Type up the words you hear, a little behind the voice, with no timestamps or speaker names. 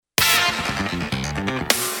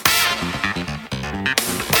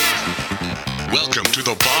Welcome to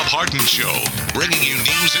the Bob Harden Show, bringing you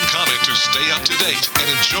news and comment to stay up to date and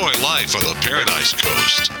enjoy life on the Paradise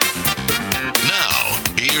Coast. Now,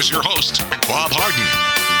 here's your host, Bob Harden.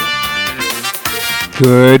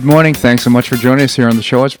 Good morning. Thanks so much for joining us here on the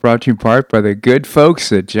show. It's brought to you in part by the good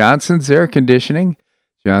folks at Johnson's Air Conditioning.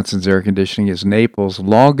 Johnson's Air Conditioning is Naples'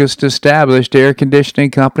 longest established air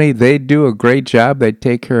conditioning company. They do a great job. They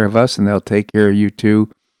take care of us, and they'll take care of you, too.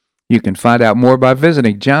 You can find out more by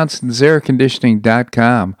visiting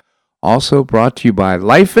johnsonsairconditioning.com. Also brought to you by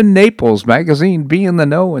Life in Naples magazine. Be in the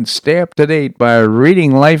know and stay up to date by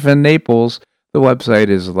reading Life in Naples. The website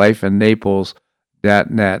is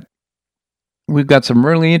lifeinnaples.net. We've got some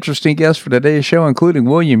really interesting guests for today's show, including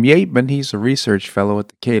William Yeatman. He's a research fellow at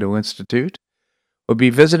the Cato Institute. We'll be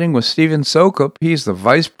visiting with Stephen Soukup. He's the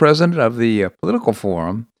vice president of the Political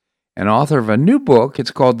Forum and author of a new book.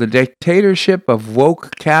 It's called The Dictatorship of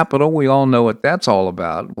Woke Capital. We all know what that's all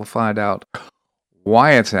about. We'll find out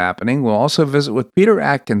why it's happening. We'll also visit with Peter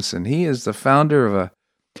Atkinson. He is the founder of a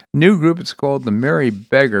new group. It's called the Merry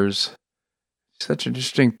Beggars. Such an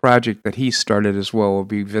interesting project that he started as well. We'll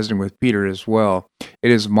be visiting with Peter as well. It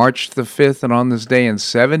is March the 5th, and on this day in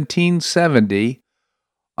 1770,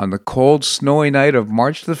 on the cold, snowy night of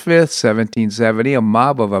March the 5th, 1770, a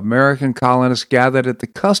mob of American colonists gathered at the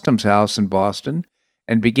Customs House in Boston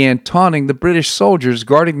and began taunting the British soldiers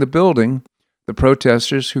guarding the building. The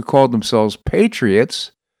protesters, who called themselves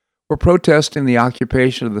Patriots, were protesting the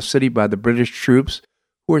occupation of the city by the British troops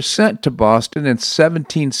who were sent to Boston in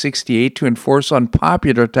 1768 to enforce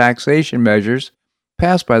unpopular taxation measures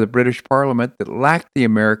passed by the British Parliament that lacked the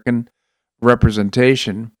American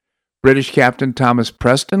representation. British Captain Thomas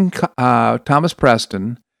Preston,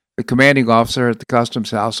 the commanding officer at the Customs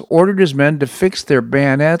House, ordered his men to fix their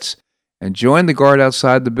bayonets and join the guard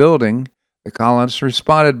outside the building. The colonists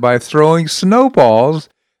responded by throwing snowballs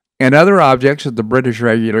and other objects at the British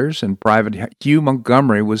regulars, and Private Hugh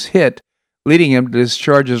Montgomery was hit, leading him to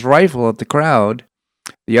discharge his rifle at the crowd.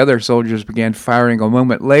 The other soldiers began firing a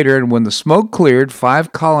moment later, and when the smoke cleared,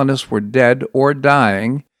 5 colonists were dead or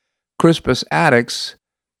dying. Crispus Attucks,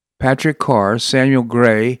 Patrick Carr, Samuel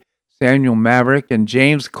Gray, Samuel Maverick, and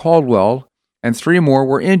James Caldwell, and 3 more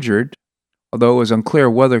were injured, although it was unclear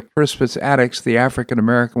whether Crispus Attucks, the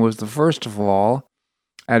African-American, was the first of all.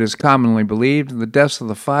 As is commonly believed, the deaths of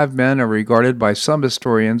the 5 men are regarded by some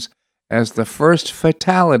historians as the first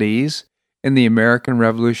fatalities in the American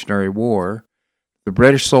Revolutionary War. The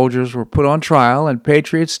British soldiers were put on trial, and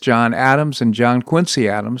patriots John Adams and John Quincy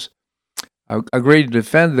Adams agreed to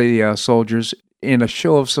defend the soldiers in a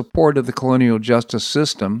show of support of the colonial justice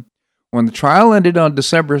system. When the trial ended on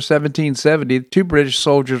December 1770, 2 British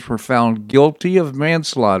soldiers were found guilty of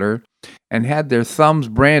manslaughter and had their thumbs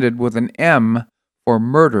branded with an M for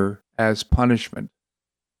murder as punishment.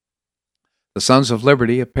 The Sons of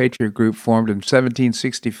Liberty, a patriot group formed in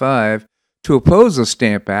 1765 to oppose the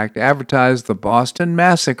Stamp Act, advertised the Boston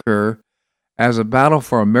Massacre as a battle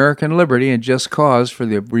for American liberty and just cause for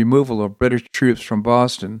the removal of British troops from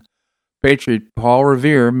Boston. Patriot Paul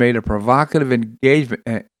Revere made a provocative engraving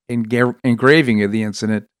of the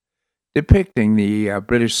incident, depicting the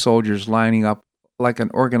British soldiers lining up like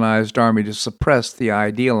an organized army to suppress the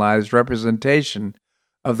idealized representation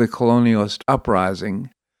of the colonialist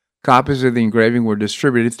uprising. Copies of the engraving were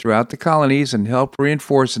distributed throughout the colonies and helped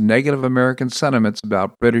reinforce negative American sentiments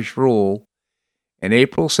about British rule. In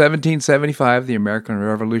April 1775, the American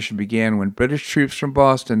Revolution began when British troops from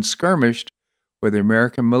Boston skirmished with the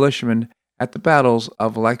American militiamen at the battles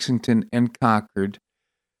of Lexington and Concord.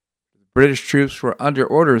 The British troops were under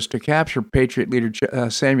orders to capture Patriot leader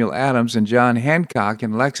Samuel Adams and John Hancock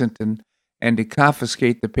in Lexington and to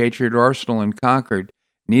confiscate the Patriot arsenal in Concord.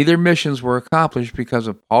 Neither missions were accomplished because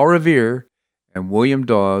of Paul Revere and William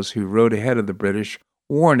Dawes, who rode ahead of the British,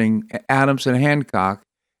 warning Adams and Hancock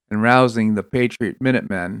and rousing the Patriot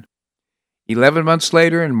Minutemen. 11 months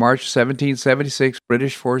later, in March 1776,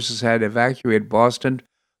 British forces had evacuated Boston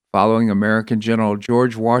following American General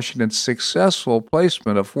George Washington's successful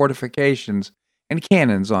placement of fortifications and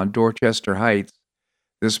cannons on Dorchester Heights.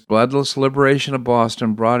 This bloodless liberation of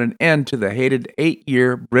Boston brought an end to the hated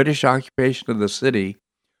 8-year British occupation of the city.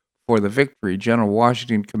 For the victory, General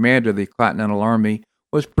Washington, commander of the Continental Army,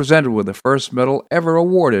 was presented with the first medal ever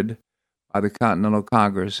awarded by the Continental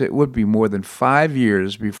Congress. It would be more than 5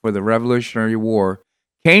 years before the Revolutionary War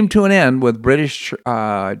came to an end with British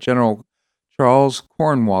General Charles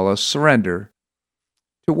Cornwallis' surrender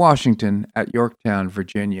to Washington at Yorktown,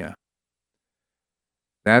 Virginia.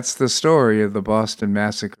 That's the story of the Boston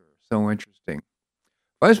Massacre. So interesting.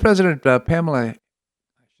 Vice President Kamala,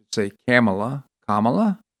 I'm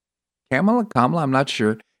not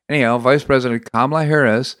sure, Anyhow, Vice President Kamala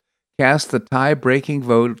Harris cast the tie-breaking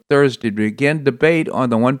vote Thursday to begin debate on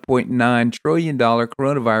the $1.9 trillion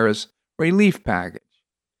coronavirus relief package.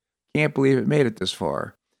 Can't believe it made it this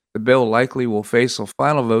far. The bill likely will face a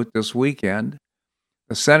final vote this weekend.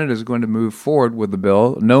 The Senate is going to move forward with the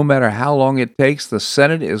bill. No matter how long it takes, the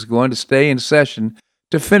Senate is going to stay in session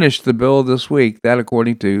to finish the bill this week. That,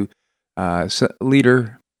 according to Senate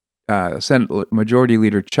Majority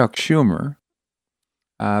Leader Chuck Schumer.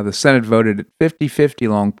 The Senate voted at 50-50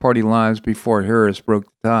 along party lines before Harris broke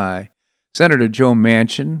the tie. Senator Joe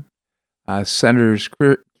Manchin, Senators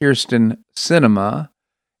Kyrsten Sinema,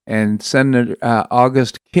 and Senator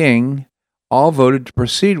August King all voted to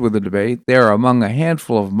proceed with the debate. They are among a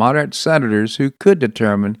handful of moderate senators who could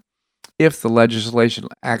determine if the legislation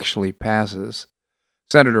actually passes.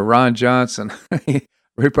 Senator Ron Johnson,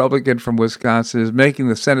 Republican from Wisconsin, is making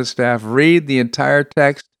the Senate staff read the entire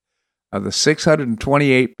text of the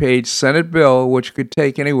 628-page Senate bill, which could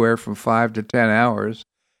take anywhere from 5 to 10 hours.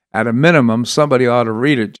 At a minimum, somebody ought to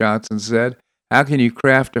read it, Johnson said. How can you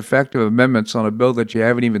craft effective amendments on a bill that you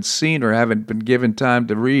haven't even seen or haven't been given time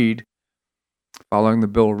to read? Following the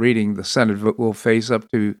bill reading, the Senate will face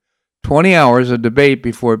up to 20 hours of debate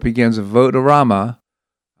before it begins a vote-a-rama,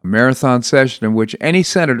 a marathon session in which any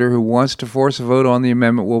senator who wants to force a vote on the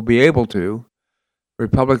amendment will be able to.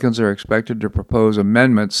 Republicans are expected to propose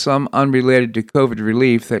amendments, some unrelated to COVID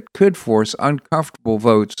relief, that could force uncomfortable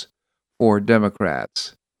votes for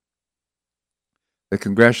Democrats. The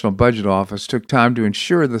Congressional Budget Office took time to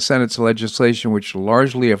ensure the Senate's legislation, which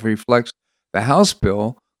largely reflects the House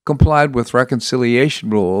bill, complied with reconciliation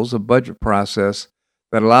rules, a budget process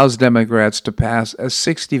that allows Democrats to pass a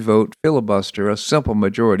 60-vote filibuster. A simple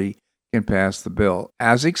majority can pass the bill.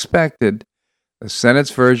 As expected, the Senate's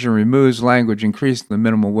version removes language increasing the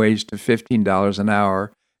minimum wage to $15 an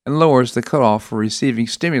hour and lowers the cutoff for receiving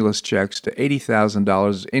stimulus checks to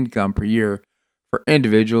 $80,000 income per year for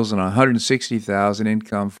individuals and $160,000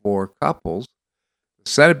 income for couples. The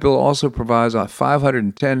Senate bill also provides a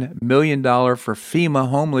 $510 million for FEMA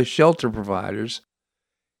homeless shelter providers,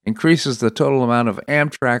 increases the total amount of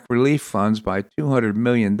Amtrak relief funds by $200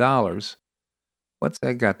 million. What's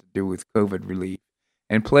that got to do with COVID relief?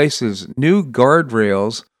 And places new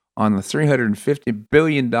guardrails on the $350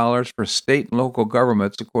 billion for state and local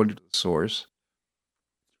governments, according to the source.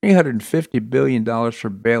 $350 billion for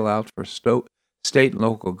bailouts for state and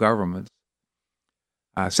local governments.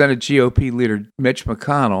 Senate GOP leader Mitch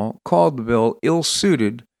McConnell called the bill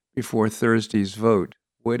ill-suited before Thursday's vote.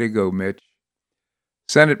 Way to go, Mitch.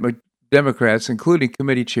 Senate Democrats, including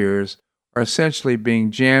committee chairs, are essentially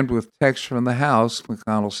being jammed with text from the House,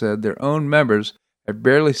 McConnell said. Their own members have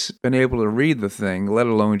barely been able to read the thing, let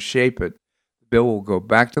alone shape it. The bill will go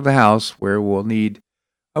back to the House, where it will need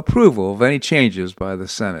approval of any changes by the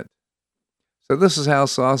Senate. So this is how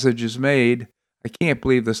sausage is made. I can't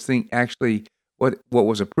believe this thing actually, what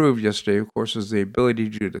was approved yesterday, of course, is the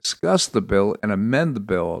ability to discuss the bill and amend the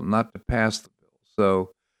bill, not to pass the bill.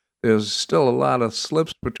 So there's still a lot of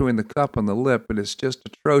slips between the cup and the lip, but it's just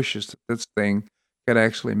atrocious that this thing could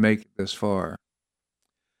actually make it this far.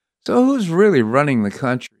 So who's really running the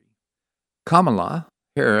country? Kamala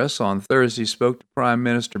Harris on Thursday spoke to Prime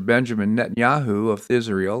Minister Benjamin Netanyahu of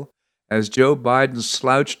Israel as Joe Biden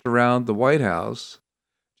slouched around the White House.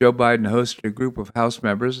 Joe Biden hosted a group of House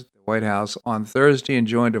members at the White House on Thursday and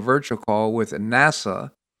joined a virtual call with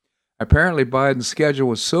NASA. Apparently, Biden's schedule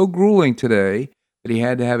was so grueling today that he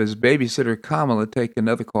had to have his babysitter Kamala take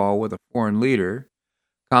another call with a foreign leader.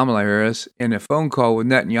 Kamala Harris, in a phone call with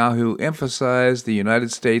Netanyahu, emphasized the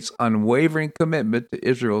United States' unwavering commitment to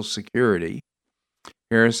Israel's security.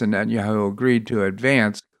 Harris and Netanyahu agreed to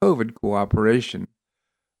advance COVID cooperation.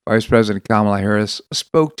 Vice President Kamala Harris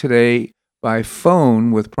spoke today by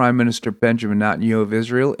phone with Prime Minister Benjamin Netanyahu of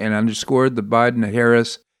Israel and underscored the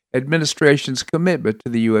Biden-Harris administration's commitment to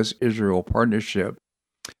the U.S.-Israel partnership.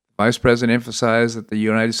 The Vice President emphasized that the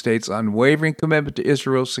United States' unwavering commitment to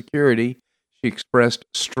Israel's security. She expressed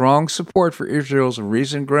strong support for Israel's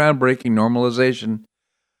recent groundbreaking normalization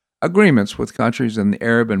agreements with countries in the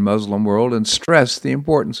Arab and Muslim world and stressed the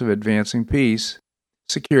importance of advancing peace,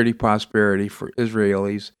 security, prosperity for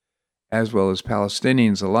Israelis as well as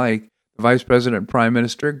Palestinians alike. The Vice President and Prime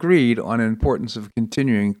Minister agreed on the importance of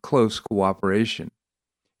continuing close cooperation.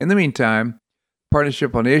 In the meantime,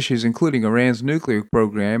 partnership on issues including Iran's nuclear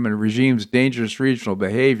program and the regime's dangerous regional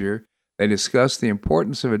behavior. They discussed the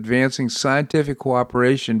importance of advancing scientific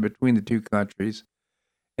cooperation between the two countries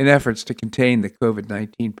in efforts to contain the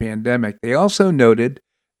COVID-19 pandemic. They also noted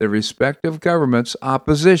the respective governments'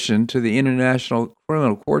 opposition to the International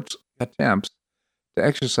Criminal Court's attempts to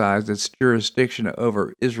exercise its jurisdiction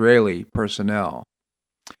over Israeli personnel.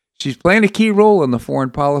 She's playing a key role in the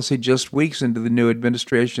foreign policy just weeks into the new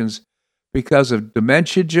administration's because of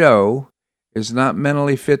Dementia Joe is not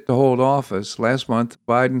mentally fit to hold office. Last month,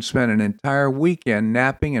 Biden spent an entire weekend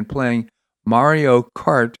napping and playing Mario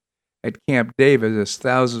Kart at Camp David as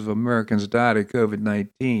thousands of Americans died of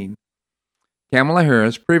COVID-19. Kamala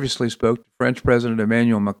Harris previously spoke to French President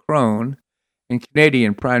Emmanuel Macron and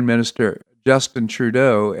Canadian Prime Minister Justin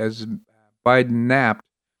Trudeau as Biden napped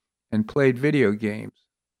and played video games.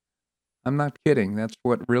 I'm not kidding. That's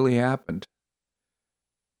what really happened.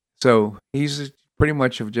 So he's pretty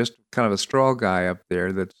much just kind of a straw guy up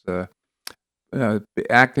there that's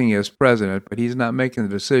acting as president, but he's not making the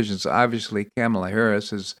decisions. Obviously, Kamala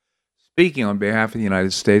Harris is speaking on behalf of the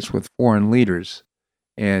United States with foreign leaders,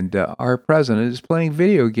 and our president is playing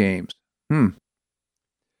video games.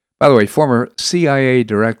 By the way, former CIA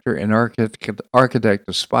director and architect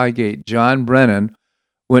of Spygate, John Brennan,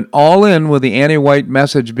 went all in with the anti-white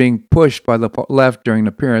message being pushed by the left during an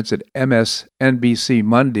appearance at MSNBC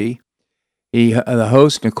Monday. The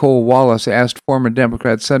host, Nicole Wallace, asked former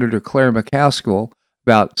Democrat Senator Claire McCaskill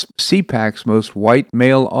about CPAC's most white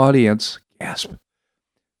male audience,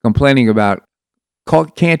 complaining about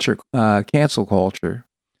cancel culture.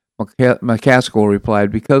 McCaskill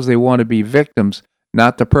replied, because they want to be victims,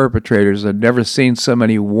 not the perpetrators. I've never seen so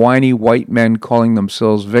many whiny white men calling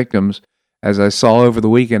themselves victims as I saw over the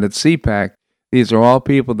weekend at CPAC. These are all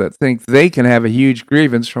people that think they can have a huge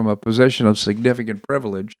grievance from a position of significant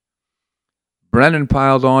privilege. Brennan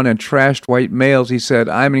piled on and trashed white males. He said,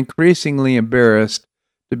 I'm increasingly embarrassed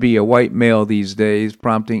to be a white male these days,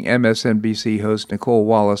 prompting MSNBC host Nicole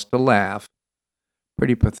Wallace to laugh.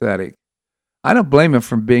 Pretty pathetic. I don't blame him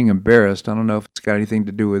for being embarrassed. I don't know if it's got anything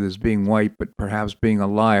to do with his being white, but perhaps being a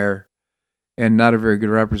liar and not a very good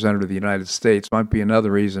representative of the United States might be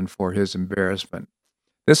another reason for his embarrassment.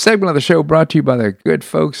 This segment of the show brought to you by the good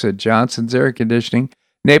folks at Johnson's Air Conditioning,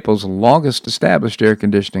 Naples' longest established air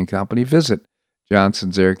conditioning company. Visit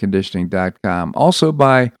johnsonsairconditioning.com. Also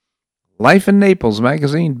by Life in Naples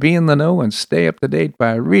magazine. Be in the know and stay up to date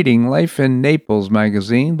by reading Life in Naples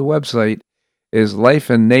magazine. The website is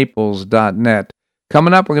lifeinnaples.net.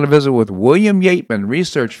 Coming up, we're going to visit with William Yateman,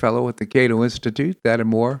 research fellow at the Cato Institute. That and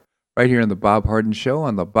more right here on The Bob Harden Show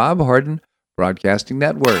on the Bob Harden Broadcasting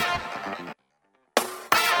Network.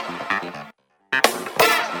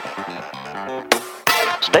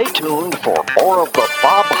 Stay tuned for more of The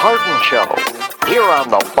Bob Harden Show here on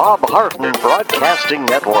the Bob Harden Broadcasting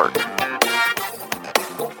Network.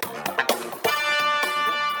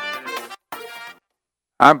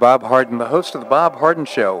 I'm Bob Harden, the host of The Bob Harden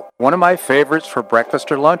Show. One of my favorites for breakfast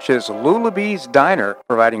or lunch is Lulabee's Diner,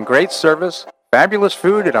 providing great service, fabulous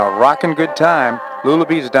food, and a rockin' good time.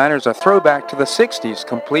 Lulabee's Diner is a throwback to the 60s,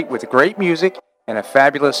 complete with great music and a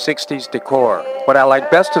fabulous 60s decor. What I like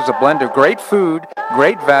best is a blend of great food,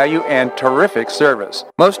 great value, and terrific service.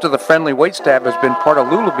 Most of the friendly waitstaff has been part of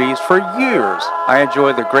Lulabee's for years. I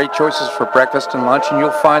enjoy the great choices for breakfast and lunch, and you'll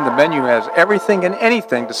find the menu has everything and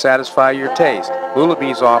anything to satisfy your taste.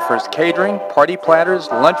 Lulabee's offers catering, party platters,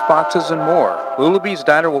 lunch boxes, and more. Lulabee's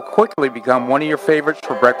Diner will quickly become one of your favorites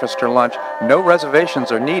for breakfast or lunch. No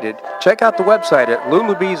reservations are needed. Check out the website at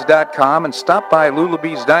lulabees.com and stop by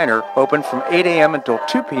Lulabee's Diner, open from 8 a.m. until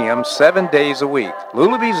 2 p.m. 7 days a week.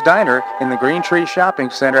 Lulabee's Diner in the Green Tree Shopping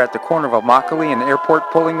Center at the corner of Immokalee and Airport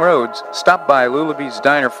Pulling Roads. Stop by Lulabee's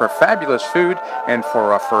Diner for fabulous food and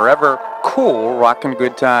for a forever cool rockin'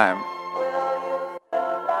 good time.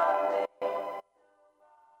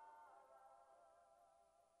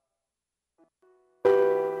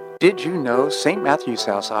 Did you know St. Matthew's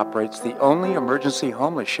House operates the only emergency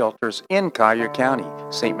homeless shelters in Collier County?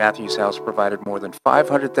 St. Matthew's House provided more than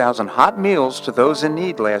 500,000 hot meals to those in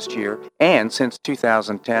need last year, and since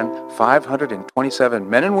 2010, 527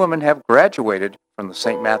 men and women have graduated from the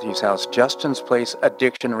St. Matthew's House Justin's Place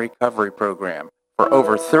Addiction Recovery Program. For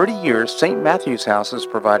over 30 years, St. Matthew's House has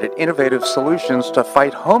provided innovative solutions to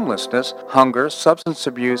fight homelessness, hunger, substance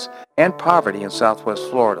abuse, and poverty in Southwest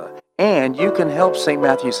Florida. And you can help St.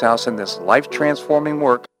 Matthew's House in this life-transforming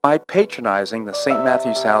work by patronizing the St.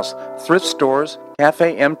 Matthew's House thrift stores,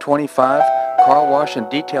 Cafe M25, car wash and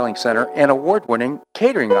detailing center, and award-winning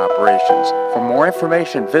catering operations. For more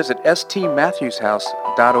information, visit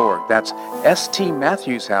stmatthewshouse.org. That's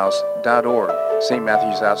stmatthewshouse.org. St.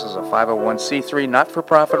 Matthew's House is a 501c3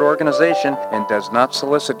 not-for-profit organization and does not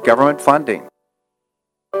solicit government funding.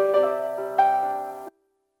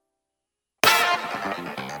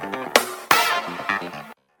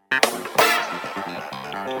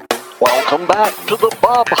 Welcome back to the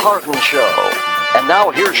Bob Harden Show. And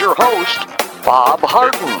now here's your host, Bob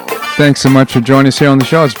Harden. Thanks so much for joining us here on the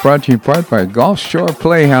show. It's brought to you in part by Gulf Shore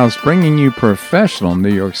Playhouse, bringing you professional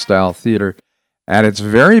New York-style theater at its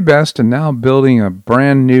very best, and now building a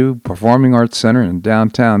brand new performing arts center in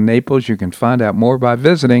downtown Naples. You can find out more by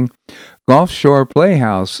visiting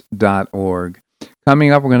gulfshoreplayhouse.org.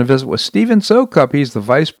 Coming up, we're going to visit with Stephen Sokup. He's the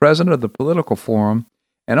vice president of the Political Forum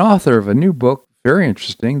and author of a new book, very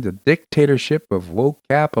interesting, The Dictatorship of Woke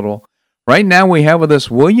Capital. Right now we have with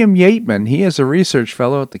us William Yeatman. He is a research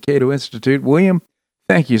fellow at the Cato Institute. William,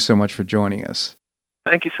 thank you so much for joining us.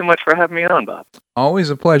 Thank you so much for having me on, Bob.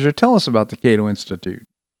 Always a pleasure. Tell us about the Cato Institute.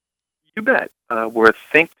 You bet. We're a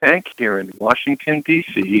think tank here in Washington,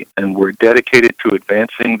 D.C., and we're dedicated to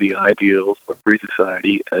advancing the ideals of free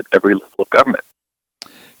society at every level of government.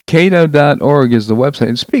 Cato.org is the website.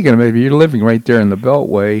 And speaking of maybe, you're living right there in the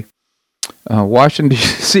Beltway. Washington,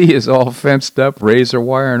 D.C. is all fenced up, razor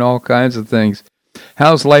wire, and all kinds of things.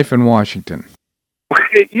 How's life in Washington?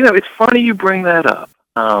 You know, it's funny you bring that up.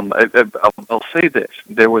 I'll say this.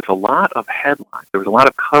 There was a lot of headlines. There was a lot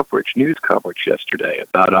of coverage, news coverage yesterday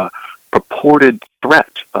about a purported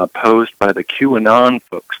threat posed by the QAnon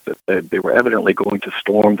folks that they were evidently going to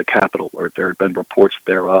storm the Capitol, or there had been reports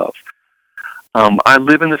thereof. I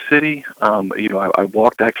live in the city. I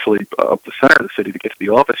walked actually up the center of the city to get to the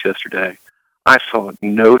office yesterday. I saw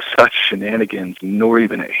no such shenanigans, nor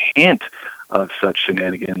even a hint of such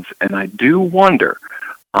shenanigans, and I do wonder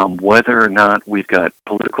whether or not we've got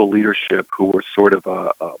political leadership who are sort of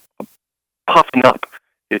puffing up,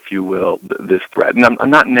 if you will, this threat. And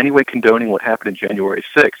I'm not in any way condoning what happened in January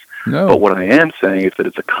 6th, but what I am saying is that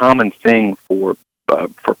it's a common thing for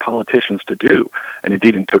politicians to do, and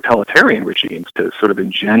indeed in totalitarian regimes, to sort of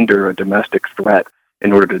engender a domestic threat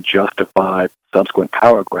in order to justify subsequent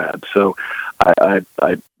power grabs. So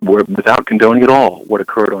without condoning at all what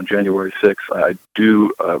occurred on January 6th, I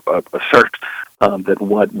do assert that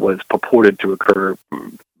what was purported to occur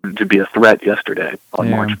to be a threat yesterday on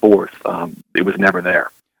March 4th, it was never there.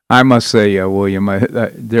 I must say, William,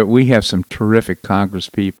 we have some terrific Congress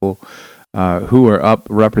people who are up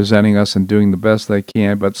representing us and doing the best they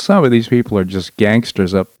can, but some of these people are just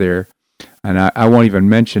gangsters up there. And I won't even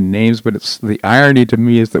mention names, but it's the irony to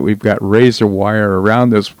me is that we've got razor wire around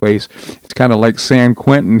this place. It's kind of like San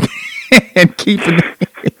Quentin and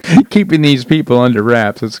keeping these people under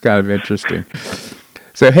wraps. It's kind of interesting.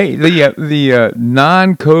 So, hey, the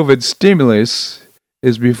non-COVID stimulus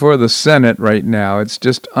is before the Senate right now. It's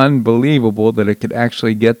just unbelievable that it could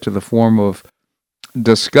actually get to the form of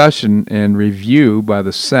discussion and review by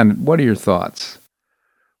the Senate. What are your thoughts?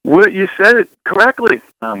 Well, you said it correctly.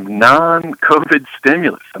 Non-COVID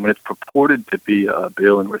stimulus. I mean, it's purported to be a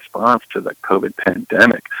bill in response to the COVID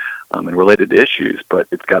pandemic and related issues, but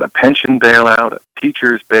it's got a pension bailout, a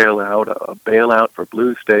teacher's bailout, a bailout for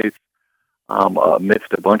blue states,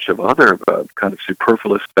 amidst a bunch of other kind of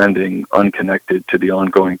superfluous spending unconnected to the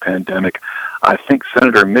ongoing pandemic. I think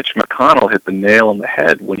Senator Mitch McConnell hit the nail on the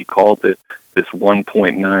head when he called it this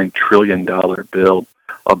 $1.9 trillion bill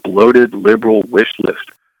a bloated liberal wish list.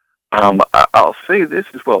 I'll say this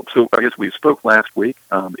as well. So I guess we spoke last week.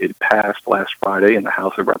 It passed last Friday in the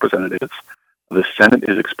House of Representatives. The Senate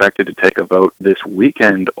is expected to take a vote this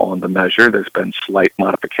weekend on the measure. There's been slight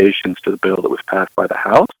modifications to the bill that was passed by the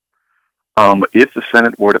House. If the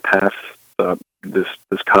Senate were to pass this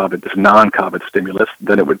non-COVID stimulus,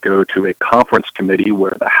 then it would go to a conference committee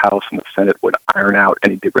where the House and the Senate would iron out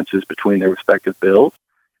any differences between their respective bills,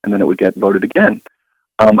 and then it would get voted again.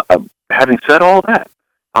 Having said all that,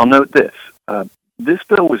 I'll note this. This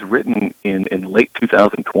bill was written in late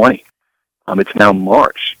 2020. It's now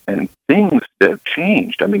March, and things have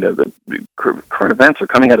changed. I mean, the current events are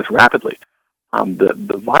coming at us rapidly.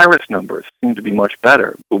 The virus numbers seem to be much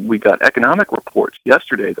better. We got economic reports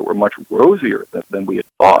yesterday that were much rosier than we had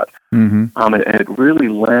thought. Mm-hmm. And it really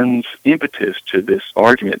lends impetus to this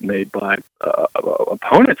argument made by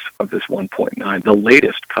opponents of this 1.9, the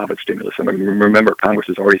latest COVID stimulus. I mean, remember, Congress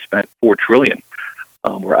has already spent $4 trillion,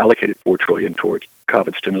 or allocated $4 trillion towards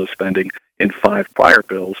COVID stimulus spending in 5 prior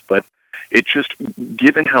bills. But it just,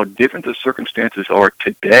 given how different the circumstances are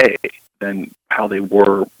today than how they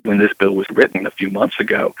were when this bill was written a few months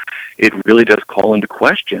ago, it really does call into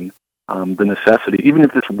question the necessity, even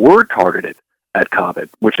if this were targeted at COVID,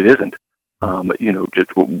 which it isn't,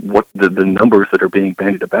 just what the numbers that are being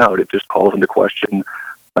bandied about, it just calls into question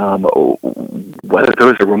whether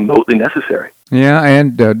those are remotely necessary. Yeah,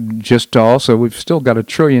 and just also, we've still got $1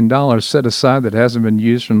 trillion set aside that hasn't been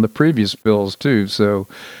used from the previous bills, too, so...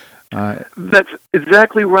 That's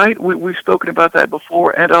exactly right. We've spoken about that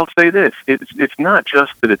before, and I'll say this. It's not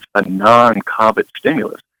just that it's a non-COVID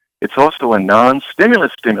stimulus. It's also a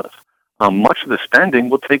non-stimulus stimulus. much of the spending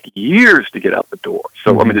will take years to get out the door.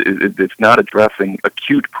 So, I mean, it's not addressing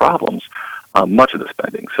acute problems, much of the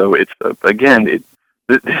spending. So it's,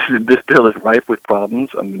 this bill is rife with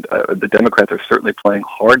problems. The Democrats are certainly playing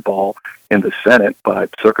hardball in the Senate by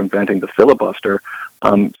circumventing the filibuster.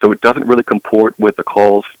 So it doesn't really comport with the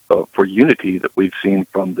calls for unity that we've seen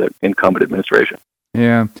from the incumbent administration.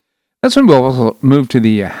 Yeah. That's when we'll also move to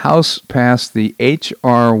the House passed the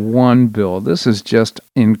H.R. 1 bill. This is just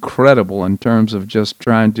incredible in terms of just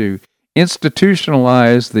trying to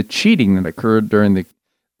institutionalize the cheating that occurred during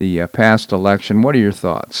the past election. What are your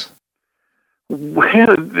thoughts?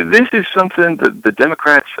 Well, this is something that the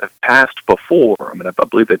Democrats have passed before. I mean, I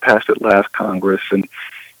believe they passed it last Congress, and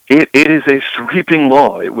it is a sweeping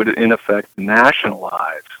law. It would, in effect,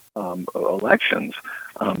 nationalize elections.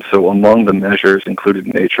 So among the measures included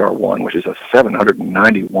in H.R. 1, which is a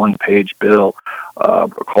 791-page bill,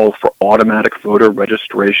 calls for automatic voter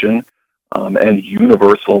registration and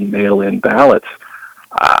universal mail-in ballots.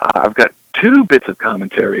 I've got two bits of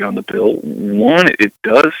commentary on the bill. One, it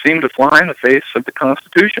does seem to fly in the face of the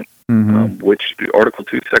Constitution, which Article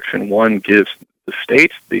 2, Section 1 gives the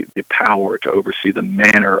states the power to oversee the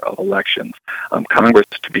manner of elections. Congress,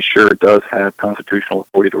 to be sure, does have constitutional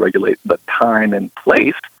authority to regulate the time and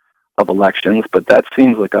place of elections, but that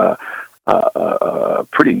seems like a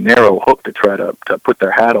pretty narrow hook to try to put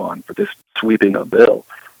their hat on for this sweeping a bill.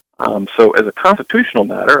 So as a constitutional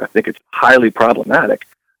matter, I think it's highly problematic.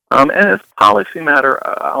 And as a policy matter,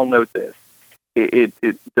 I'll note this. It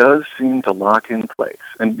does seem to lock in place,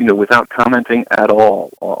 and without commenting at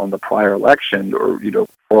all on the prior election or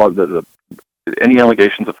fraud, any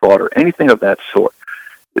allegations of fraud or anything of that sort.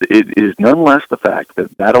 It is nonetheless the fact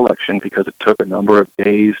that election, because it took a number of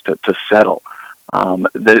days to settle,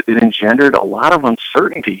 that it engendered a lot of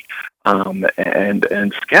uncertainty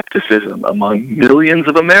and skepticism among millions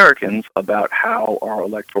of Americans about how our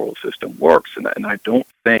electoral system works, and I don't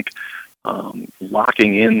think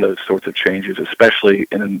locking in those sorts of changes, especially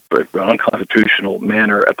in an unconstitutional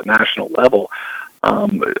manner at the national level,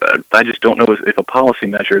 I just don't know if a policy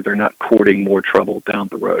measure, they're not courting more trouble down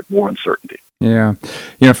the road, more uncertainty. Yeah.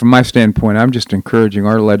 From my standpoint, I'm just encouraging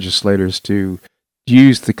our legislators to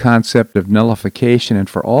use the concept of nullification, and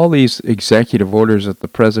for all these executive orders that the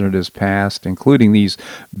president has passed, including these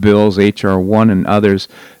bills, H.R. 1 and others,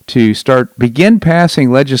 to begin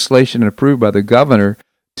passing legislation approved by the governor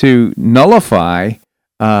to nullify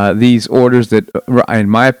these orders that, in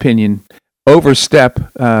my opinion, overstep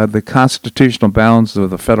the constitutional bounds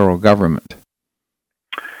of the federal government.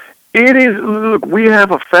 It is. Look, we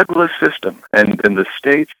have a federalist system, and the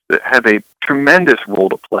states have a tremendous role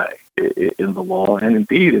to play in the law and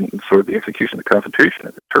indeed in sort of the execution of the Constitution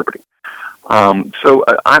and interpreting. So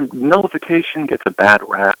nullification gets a bad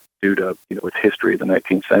rap due to its history of the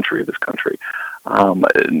 19th century of this country.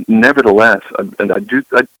 Nevertheless,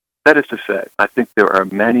 that is to say, I think there are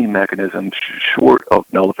many mechanisms short of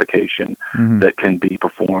nullification that can be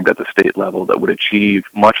performed at the state level that would achieve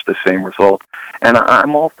much the same result. And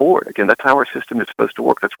I'm all for it. Again, that's how our system is supposed to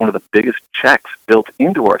work. That's one of the biggest checks built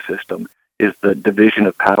into our system is the division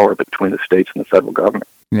of power between the states and the federal government.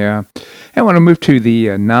 Yeah. I want to move to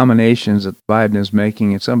the nominations that Biden is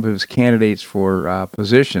making and some of his candidates for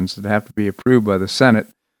positions that have to be approved by the Senate.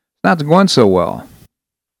 It's not going so well.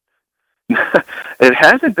 It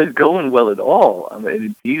hasn't been going well at all. I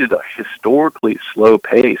mean, indeed, at a historically slow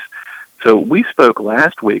pace. So we spoke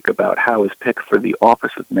last week about how his pick for the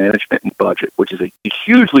Office of Management and Budget, which is a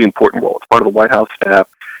hugely important role. It's part of the White House staff.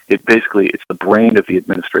 It's the brain of the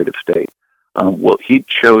administrative state. Well, he'd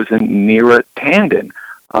chosen Neera Tanden,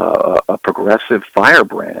 a progressive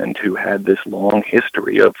firebrand who had this long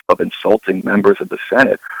history of insulting members of the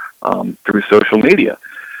Senate through social media.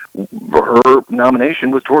 Her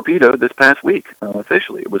nomination was torpedoed this past week.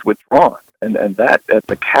 Officially, it was withdrawn, and that at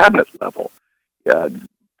the cabinet level,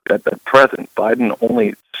 at present, Biden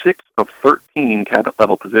only 6 of 13 cabinet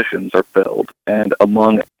level positions are filled, and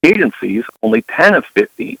among agencies, only 10 of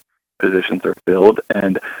 15 positions are filled.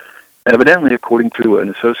 And evidently, according to an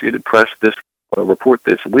Associated Press report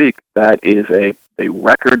this week, that is a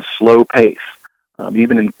record slow pace.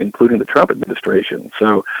 Even including the Trump administration.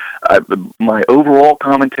 So my overall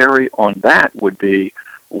commentary on that would be,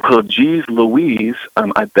 well, geez Louise,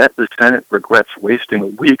 I bet the Senate regrets wasting a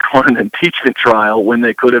week on an impeachment trial when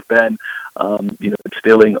they could have been,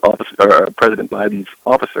 instilling President Biden's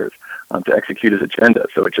officers to execute his agenda.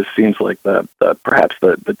 So it just seems like perhaps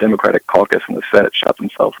the Democratic caucus in the Senate shot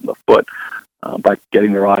themselves in the foot by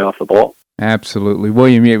getting their eye off the ball. Absolutely.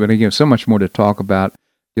 William, but again, so much more to talk about.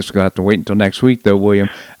 Guess we're going to have to wait until next week, though, William.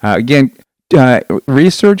 Again,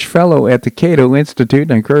 research fellow at the Cato Institute.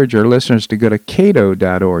 And I encourage our listeners to go to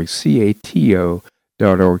cato.org,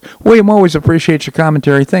 cato.org. William, always appreciate your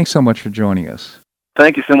commentary. Thanks so much for joining us.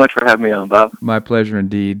 Thank you so much for having me on, Bob. My pleasure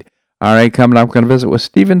indeed. All right, coming up, I'm going to visit with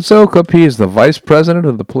Stephen Soukup. He is the Vice President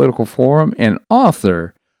of the Political Forum and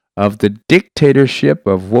author of The Dictatorship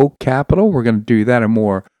of Woke Capital. We're going to do that and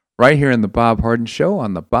more right here in The Bob Harden Show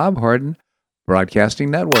on the Bob Harden Broadcasting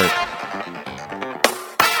Network.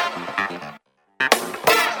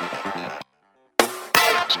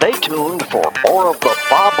 Stay tuned for more of The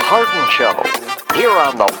Bob Harden Show here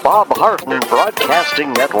on the Bob Harden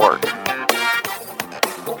Broadcasting Network.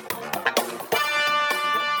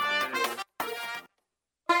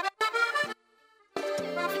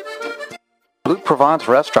 Blue Provence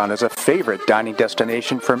Restaurant is a favorite dining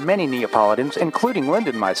destination for many Neapolitans, including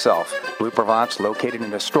Linda and myself. Blue Provence, located in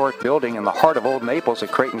a historic building in the heart of Old Naples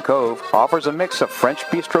at Creighton Cove, offers a mix of French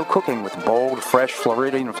bistro cooking with bold, fresh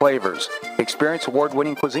Floridian flavors. Experience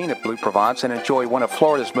award-winning cuisine at Blue Provence and enjoy one of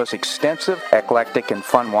Florida's most extensive, eclectic, and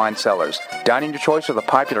fun wine cellars. Dining your choice of the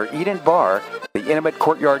popular Eat-In Bar, the intimate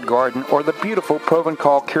Courtyard Garden, or the beautiful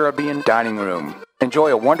Provencal Caribbean Dining Room.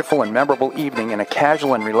 Enjoy a wonderful and memorable evening in a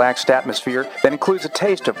casual and relaxed atmosphere that includes a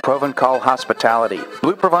taste of Provencal hospitality.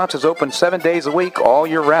 Blue Provence is open 7 days a week, all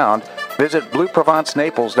year round. Visit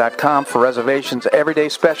BlueProvenceNaples.com for reservations, everyday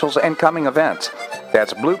specials, and coming events.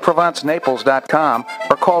 That's BlueProvenceNaples.com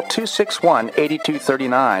or call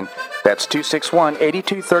 261-8239. That's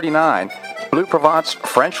 261-8239. Blue Provence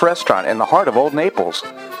French Restaurant in the heart of Old Naples.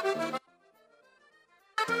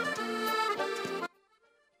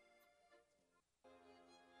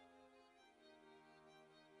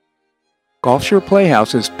 Gulf Shore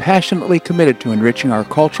Playhouse is passionately committed to enriching our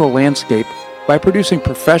cultural landscape by producing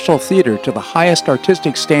professional theater to the highest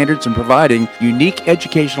artistic standards and providing unique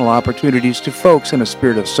educational opportunities to folks in a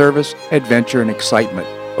spirit of service, adventure, and excitement.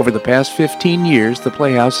 Over the past 15 years, the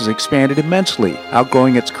Playhouse has expanded immensely,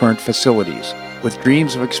 outgrowing its current facilities. With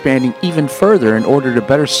dreams of expanding even further in order to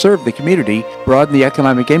better serve the community, broaden the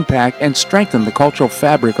economic impact, and strengthen the cultural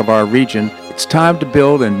fabric of our region, it's time to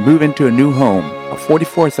build and move into a new home. A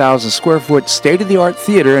 44,000 square foot state-of-the-art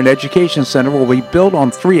theater and education center will be built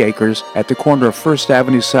on 3 acres at the corner of First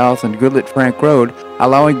Avenue South and Goodlet Frank Road,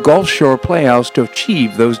 allowing Gulf Shore Playhouse to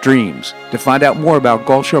achieve those dreams. To find out more about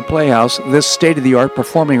Gulf Shore Playhouse, this state-of-the-art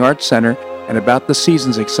performing arts center, and about the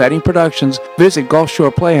season's exciting productions, visit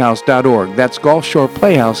GulfShorePlayhouse.org. That's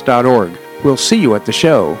GulfShorePlayhouse.org. We'll see you at the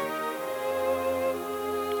show.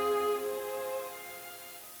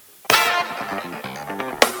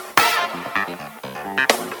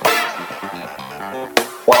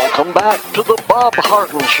 Welcome back to the Bob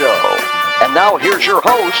Harden Show. And now here's your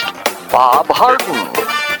host, Bob Harden.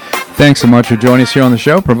 Thanks so much for joining us here on the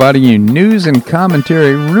show, providing you news and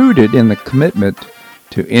commentary rooted in the commitment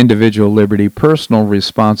to individual liberty, personal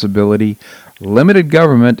responsibility, limited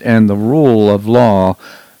government, and the rule of law.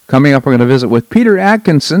 Coming up, we're going to visit with Peter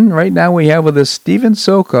Atkinson. Right now we have with us Stephen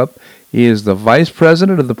Soukup. He is the Vice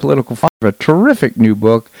President of the Political Forum, a terrific new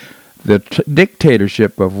book, The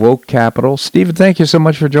Dictatorship of Woke Capital. Stephen, thank you so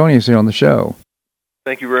much for joining us here on the show.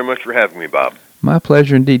 Thank you very much for having me, Bob. My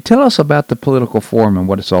pleasure indeed. Tell us about the Political Forum and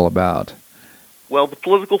what it's all about. Well, the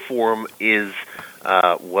Political Forum is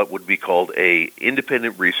what would be called a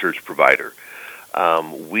independent research provider.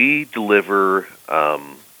 We deliver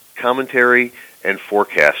commentary and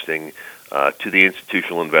forecasting to the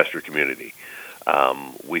institutional investor community.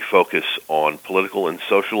 We focus on political and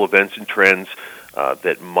social events and trends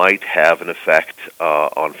that might have an effect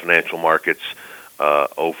on financial markets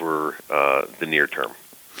over the near term.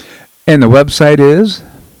 And the website is?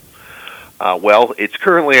 Well, it's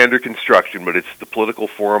currently under construction, but it's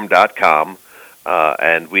thepoliticalforum.com.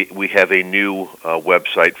 And we have a new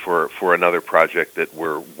website for another project that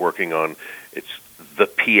we're working on. It's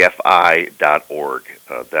thepfi.org.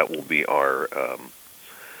 That will be our...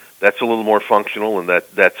 that's a little more functional, and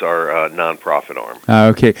that's our nonprofit arm.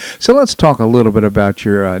 Okay, so let's talk a little bit about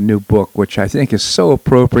your new book, which I think is so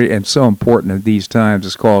appropriate and so important at these times.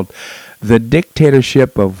 It's called The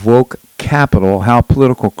Dictatorship of Woke Capital, How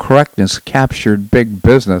Political Correctness Captured Big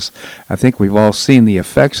Business. I think we've all seen the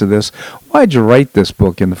effects of this. Why'd you write this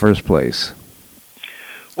book in the first place?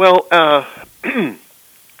 Well, as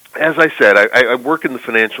I said, I work in the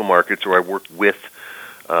financial markets, or I work with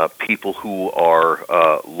people who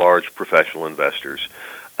are large professional investors,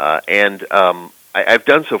 and I've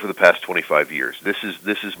done so for the past 25 years. This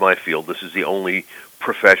is my field. This is the only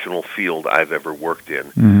professional field I've ever worked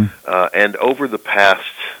in. Mm-hmm. And over the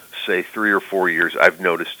past, say, 3 or 4 years, I've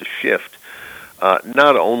noticed a shift,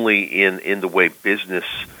 not only in the way business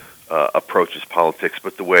approaches politics,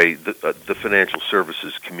 but the way the financial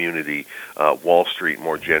services community, Wall Street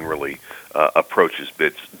more generally, approaches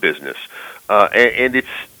business. And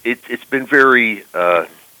it's been very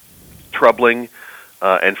troubling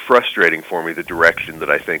and frustrating for me, the direction that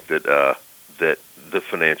I think that the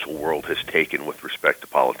financial world has taken with respect to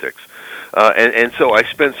politics. And so I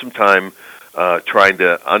spent some time trying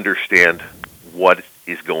to understand what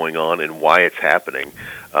is going on and why it's happening.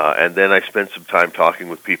 And then I spent some time talking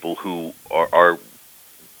with people who are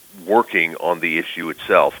working on the issue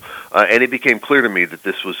itself. And it became clear to me that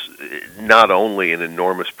this was not only an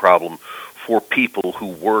enormous problem for people who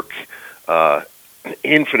work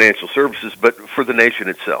in financial services, but for the nation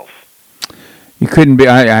itself. You couldn't be.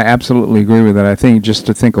 I absolutely agree with that. I think just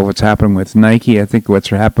to think of what's happening with Nike, I think what's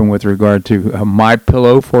happened with regard to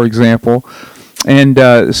MyPillow, for example, and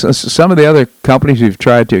some of the other companies who've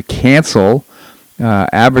tried to cancel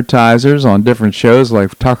advertisers on different shows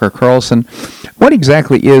like Tucker Carlson. What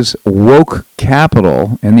exactly is woke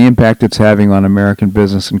capital and the impact it's having on American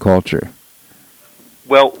business and culture?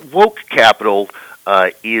 Well, woke capital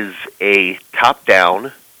is a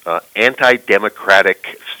top-down,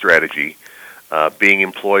 anti-democratic strategy being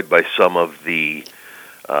employed by some of the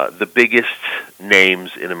biggest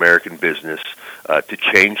names in American business to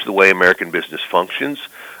change the way American business functions,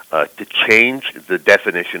 to change the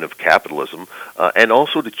definition of capitalism, and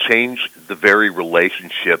also to change the very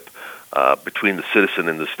relationship between the citizen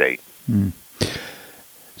and the state. Mm.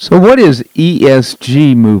 So what is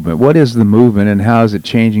ESG movement? What is the movement, and how is it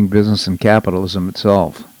changing business and capitalism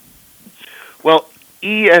itself? Well,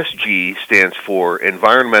 ESG stands for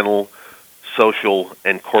Environmental, Social,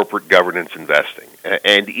 and Corporate Governance Investing.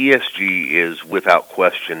 And ESG is, without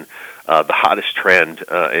question, the hottest trend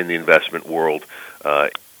in the investment world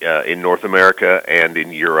in North America and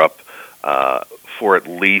in Europe for at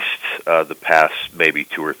least the past maybe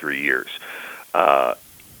 2 or 3 years.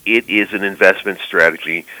 It is an investment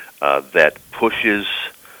strategy that pushes,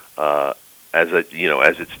 as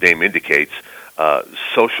its name indicates,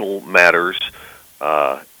 social matters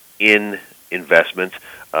in investment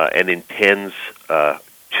and intends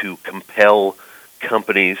to compel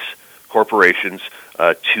companies, corporations,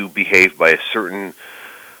 to behave by a certain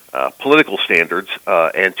political standards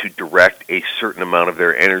and to direct a certain amount of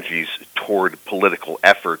their energies toward political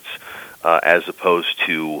efforts as opposed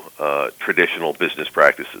to traditional business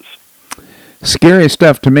practices. Scary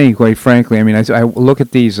stuff to me, quite frankly. I mean, I look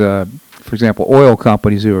at these, for example, oil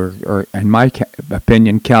companies who are in my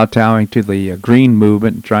opinion, kowtowing to the green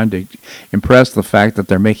movement and trying to impress the fact that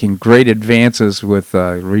they're making great advances with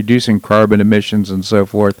reducing carbon emissions and so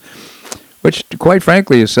forth, which, quite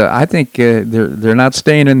frankly, is I think they're not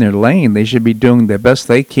staying in their lane. They should be doing the best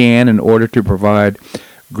they can in order to provide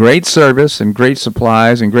great service and great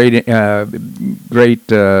supplies and great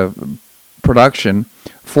production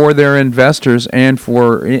for their investors and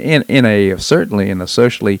for certainly in a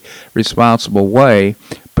socially responsible way.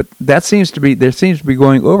 But there seems to be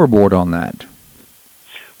going overboard on that.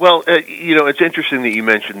 Well, it's interesting that you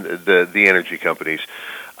mentioned the energy companies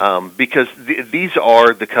because these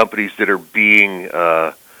are the companies that are being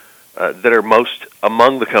that are most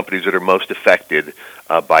among the companies that are most affected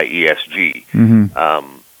by ESG.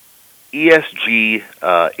 Mm-hmm. ESG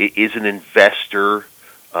is an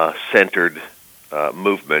investor-centered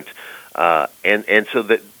movement, and so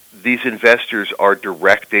that these investors are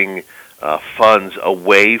directing funds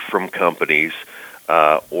away from companies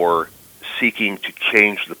or seeking to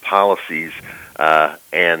change the policies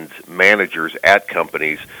and managers at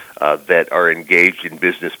companies that are engaged in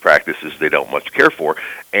business practices they don't much care for,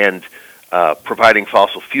 and providing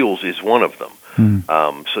fossil fuels is one of them.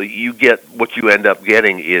 So you get what you end up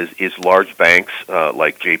getting is large banks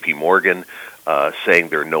like J.P. Morgan saying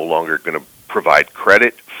they're no longer going to provide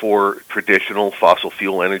credit for traditional fossil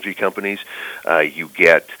fuel energy companies. You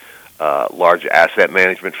get large asset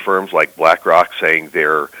management firms like BlackRock saying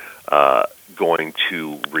they're going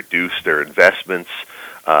to reduce their investments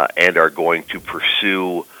and are going to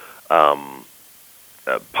pursue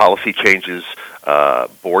policy changes,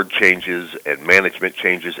 board changes, and management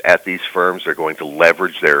changes at these firms. They're going to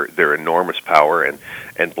leverage their enormous power, and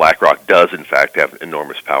BlackRock does, in fact, have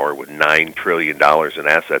enormous power with $9 trillion in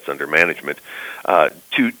assets under management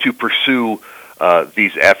to pursue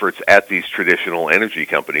these efforts at these traditional energy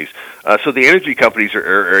companies. So the energy companies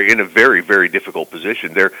are in a very, very difficult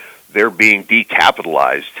position. They're being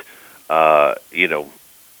decapitalized,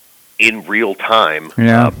 in real time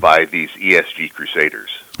by these ESG crusaders.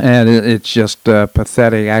 And it's just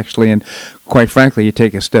pathetic, actually. And quite frankly, you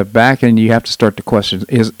take a step back and you have to start to question,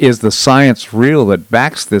 is the science real that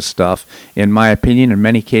backs this stuff? In my opinion, in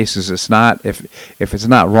many cases, it's not. If it's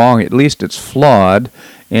not wrong, at least it's flawed.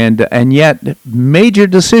 And yet, major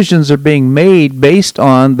decisions are being made based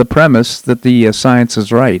on the premise that the science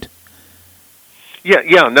is right.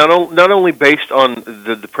 Yeah. Not only based on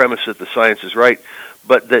the premise that the science is right,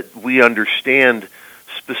 but that we understand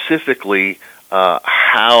specifically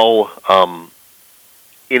how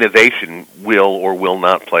innovation will or will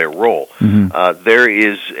not play a role. Mm-hmm. There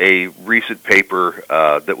is a recent paper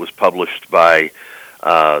that was published by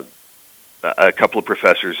a couple of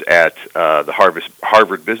professors at the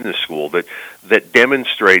Harvard Business School that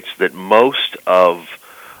demonstrates that most of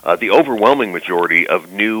the overwhelming majority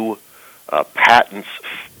of new patents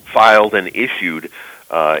filed and issued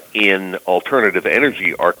in alternative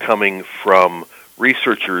energy are coming from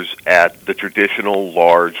researchers at the traditional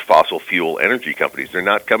large fossil fuel energy companies. They're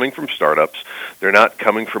not coming from startups. They're not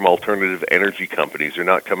coming from alternative energy companies. They're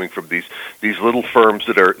not coming from these little firms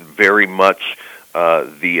that are very much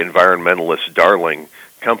the environmentalist darling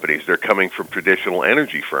companies. They're coming from traditional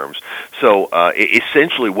energy firms. So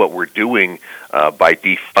essentially what we're doing by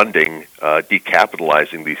defunding,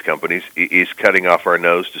 decapitalizing these companies is cutting off our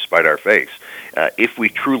nose to spite our face. If we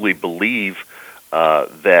truly believe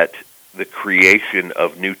that the creation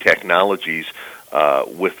of new technologies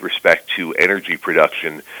with respect to energy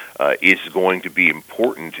production is going to be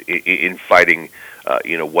important in fighting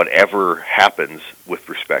whatever happens with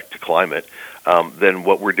respect to climate, then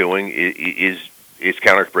what we're doing is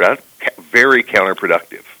counterproductive, very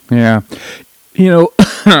counterproductive. Yeah.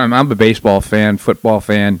 I'm a baseball fan, football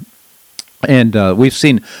fan, and we've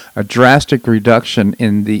seen a drastic reduction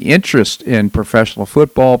in the interest in professional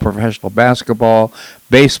football, professional basketball,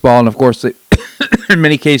 baseball, and of course, in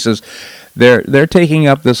many cases, they're taking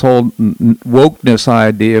up this whole wokeness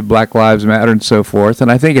idea of Black Lives Matter and so forth,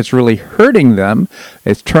 and I think it's really hurting them.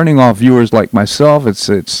 It's turning off viewers like myself. It's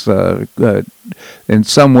in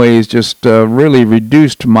some ways just really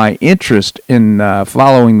reduced my interest in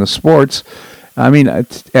following the sports. I mean,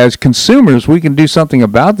 as consumers, we can do something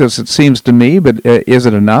about this, it seems to me, but is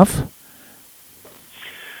it enough?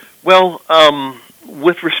 Well,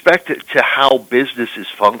 with respect to how business is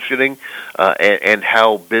functioning and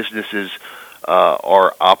how businesses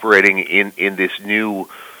are operating in this new,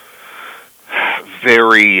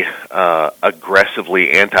 very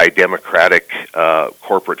aggressively anti-democratic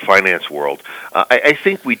corporate finance world, I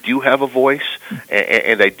think we do have a voice,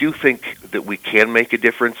 and I do think that we can make a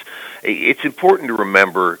difference. It's important to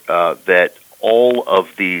remember that all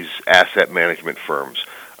of these asset management firms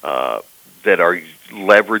that are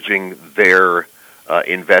leveraging their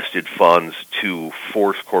invested funds to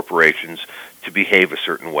force corporations to behave a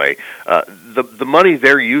certain way, the money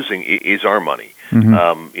they're using is our money.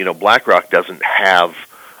 Mm-hmm. BlackRock doesn't have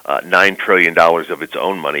 $9 trillion of its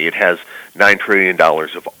own money. It has $9 trillion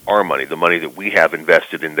of our money, the money that we have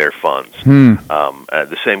invested in their funds.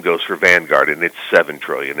 The same goes for Vanguard, and it's $7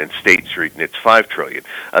 trillion, and State Street, and it's $5 trillion.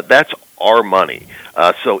 That's our money.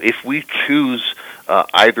 So if we choose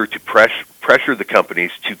either to pressure the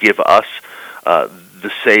companies to give us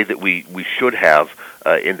the say that we should have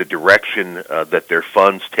in the direction that their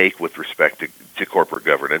funds take with respect to corporate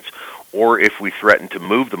governance, or if we threaten to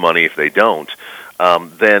move the money if they don't,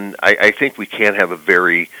 then I think we can have a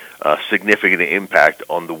very significant impact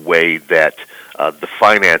on the way that the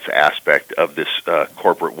finance aspect of this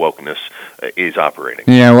corporate wokeness is operating.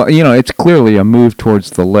 Yeah, well, it's clearly a move towards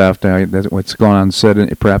the left. That's what's gone on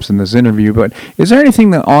said, perhaps in this interview. But is there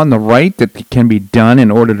anything on the right that can be done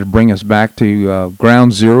in order to bring us back to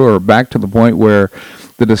ground zero, or back to the point where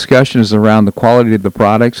the discussion is around the quality of the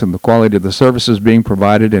products and the quality of the services being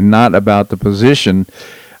provided, and not about the position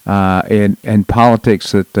and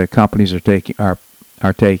politics that companies are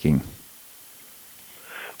taking?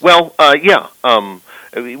 Well, yeah.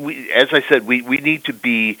 As I said, we need to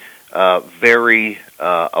be very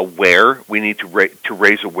aware. We need to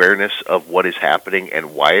raise awareness of what is happening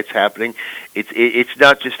and why it's happening. It's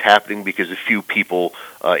not just happening because a few people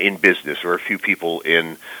in business or a few people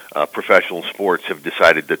in professional sports have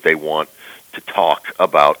decided that they want to talk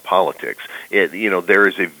about politics. There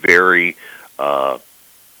is a very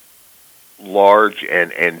large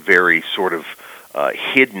and very sort of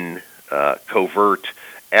hidden, covert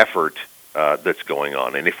effort that's going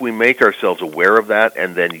on. And if we make ourselves aware of that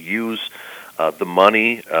and then use the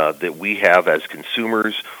money that we have as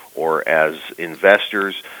consumers or as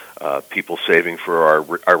investors, people saving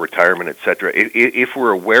for our retirement, etc., if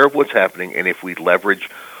we're aware of what's happening and if we leverage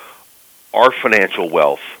our financial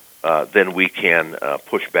wealth, then we can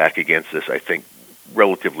push back against this, I think,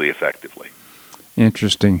 relatively effectively.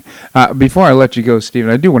 Interesting. Before I let you go,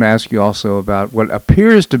 Stephen, I do want to ask you also about what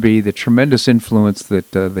appears to be the tremendous influence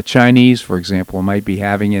that the Chinese, for example, might be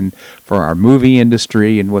having for our movie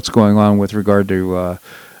industry and what's going on with regard to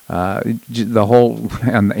the whole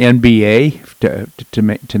and the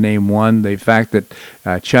NBA, to name one. The fact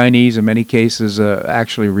that Chinese, in many cases,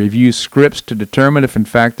 actually review scripts to determine if, in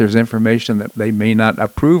fact, there's information that they may not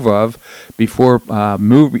approve of before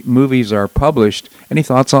movies are published. Any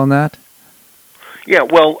thoughts on that? Yeah,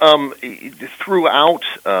 well, throughout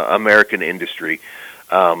American industry,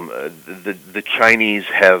 the Chinese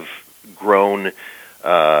have grown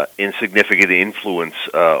in significant influence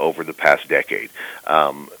over the past decade.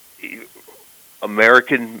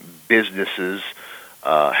 American businesses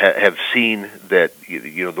have seen that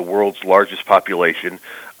the world's largest population,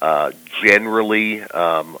 generally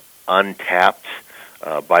untapped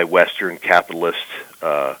by Western capitalist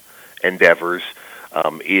endeavors,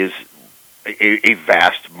 is a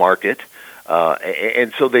vast market,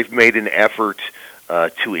 and so they've made an effort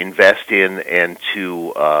to invest in and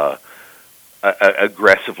to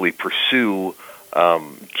aggressively pursue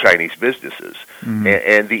Chinese businesses. Mm-hmm.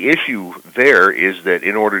 And the issue there is that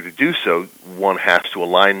in order to do so, one has to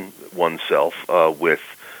align oneself with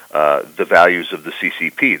the values of the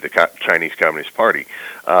CCP, the Chinese Communist Party.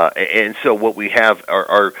 And so what we have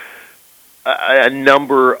are a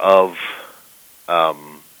number of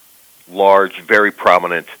large, very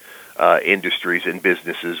prominent industries and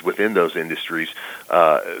businesses within those industries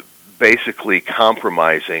basically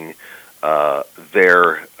compromising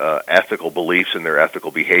their ethical beliefs and their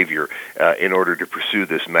ethical behavior in order to pursue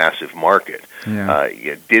this massive market.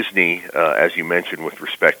 Yeah. Disney, as you mentioned, with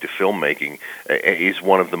respect to filmmaking, is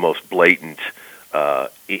one of the most blatant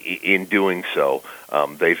in doing so.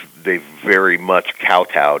 They've very much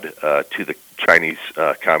kowtowed to the Chinese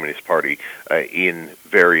Communist Party in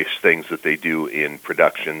various things that they do in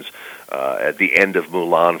productions. At the end of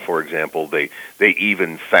Mulan, for example, they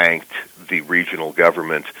even thanked the regional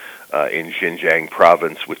government in Xinjiang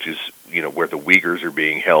province, which is where the Uyghurs are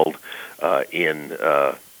being held in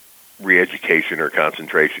re-education or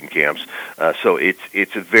concentration camps. So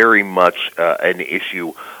it's very much an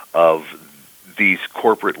issue of these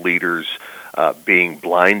corporate leaders being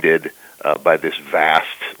blinded by this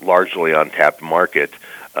vast, largely untapped market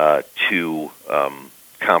to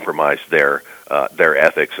compromise their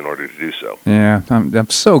ethics in order to do so. Yeah, I'm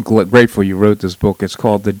so grateful you wrote this book. It's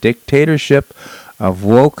called The Dictatorship of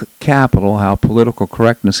Woke Capital, How Political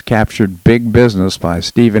Correctness Captured Big Business by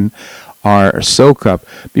Stephen R. Soukup.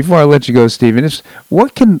 Before I let you go, Stephen,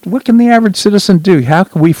 what can the average citizen do? How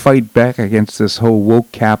can we fight back against this whole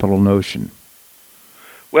woke capital notion?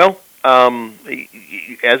 Well,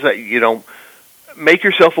 make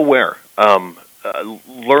yourself aware.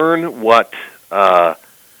 Learn what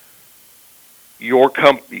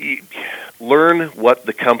learn what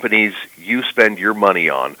the companies you spend your money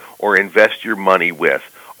on or invest your money with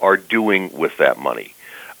are doing with that money,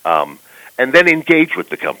 and then engage with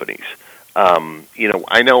the companies.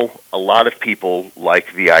 I know a lot of people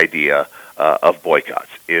like the idea of boycotts.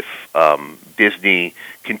 If Disney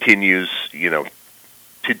continues,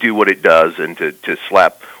 to do what it does and to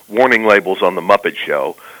slap warning labels on the Muppet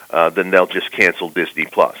Show, then they'll just cancel Disney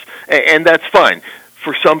Plus, and that's fine.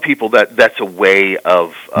 For some people, that's a way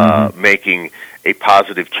of making a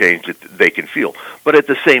positive change that they can feel. But at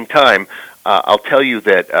the same time, I'll tell you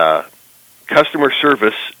that customer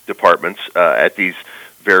service departments at these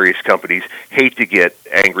various companies hate to get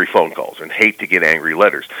angry phone calls and hate to get angry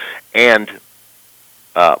letters. And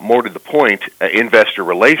more to the point, investor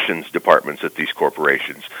relations departments at these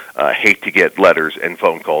corporations hate to get letters and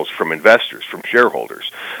phone calls from investors, from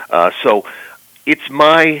shareholders. So it's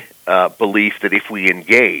my belief that if we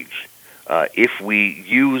engage, if we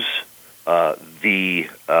use the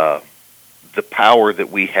power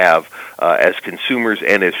that we have as consumers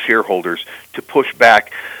and as shareholders to push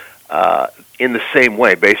back in the same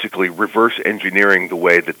way, basically reverse engineering the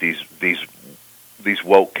way that these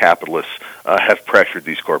woke capitalists have pressured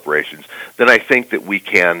these corporations, then I think that we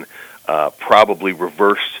can probably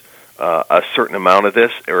reverse a certain amount of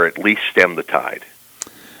this, or at least stem the tide.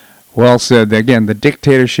 Well said. Again, The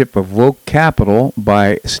Dictatorship of Woke Capital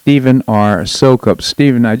by Stephen R. Soukup.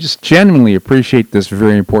 Stephen, I just genuinely appreciate this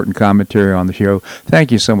very important commentary on the show.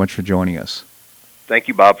 Thank you so much for joining us. Thank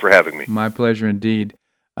you, Bob, for having me. My pleasure indeed.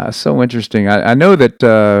 So interesting. I know that,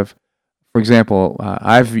 for example,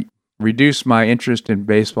 I've reduced my interest in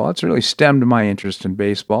baseball. It's really stemmed my interest in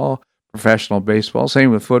baseball, professional baseball, same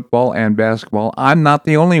with football and basketball. I'm not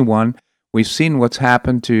the only one. We've seen what's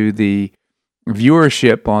happened to the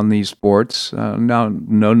viewership on these sports. Now,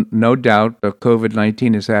 no doubt,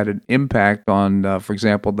 COVID-19 has had an impact on, for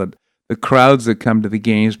example, the crowds that come to the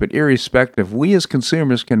games. But irrespective, we as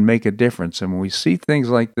consumers can make a difference. And when we see things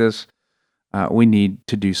like this, we need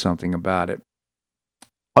to do something about it.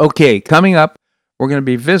 Okay, coming up, we're going to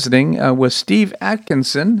be visiting with Steve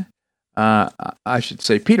Atkinson. I should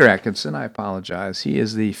say Peter Atkinson. I apologize. He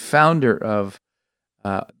is the founder of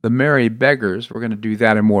the Merry Beggars. We're going to do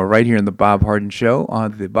that and more right here in the Bob Harden Show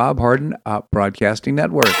on the Bob Harden Broadcasting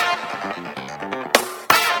Network.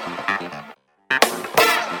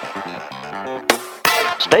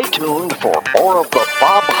 Stay tuned for more of the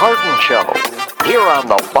Bob Harden Show here on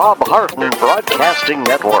the Bob Harden Broadcasting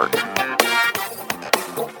Network.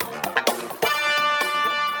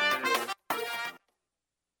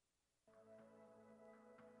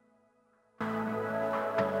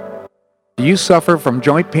 Do you suffer from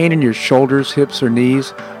joint pain in your shoulders, hips, or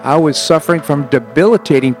knees? I was suffering from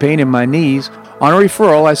debilitating pain in my knees. On a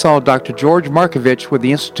referral, I saw Dr. George Markovich with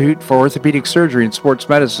the Institute for Orthopedic Surgery and Sports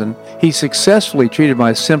Medicine. He successfully treated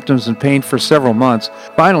my symptoms and pain for several months.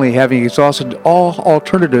 Finally, having exhausted all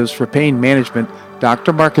alternatives for pain management,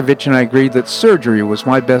 Dr. Markovich and I agreed that surgery was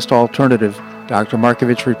my best alternative. Dr.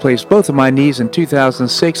 Markovich replaced both of my knees in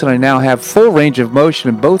 2006, and I now have full range of motion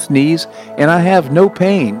in both knees, and I have no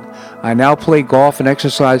pain. I now play golf and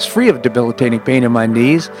exercise free of debilitating pain in my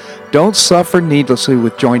knees. Don't suffer needlessly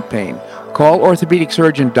with joint pain. Call orthopedic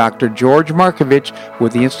surgeon Dr. George Markovich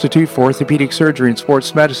with the Institute for Orthopedic Surgery and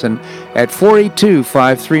Sports Medicine at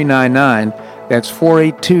 482-5399. That's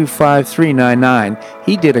 482-5399.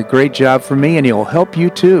 He did a great job for me, and he'll help you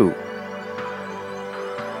too.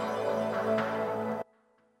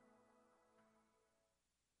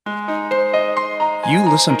 You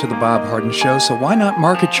listen to The Bob Harden Show, so why not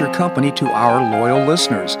market your company to our loyal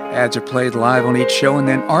listeners? Ads are played live on each show and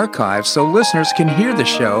then archived so listeners can hear the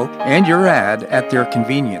show and your ad at their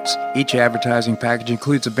convenience. Each advertising package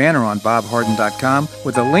includes a banner on bobharden.com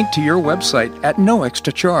with a link to your website at no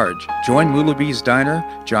extra charge. Join Lulabee's Diner,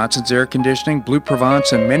 Johnson's Air Conditioning, Blue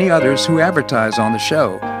Provence, and many others who advertise on the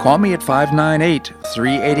show. Call me at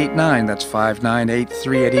 598-3889, that's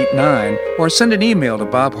 598-3889, or send an email to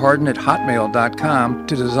bobharden@hotmail.com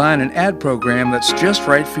to design an ad program that's just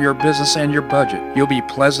right for your business and your budget. You'll be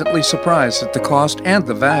pleasantly surprised at the cost and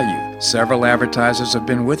the value. Several advertisers have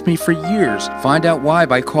been with me for years. Find out why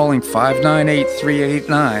by calling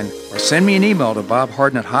 598-3889 or send me an email to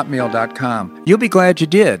bobharden@hotmail.com. You'll be glad you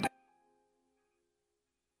did.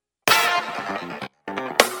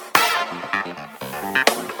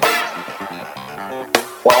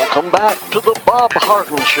 Welcome back to the Bob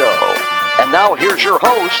Harden Show. And now here's your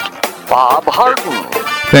host, Bob Harden.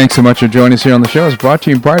 Thanks so much for joining us here on the show. It's brought to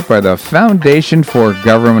you in part by the Foundation for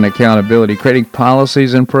Government Accountability, creating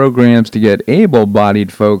policies and programs to get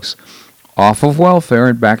able-bodied folks off of welfare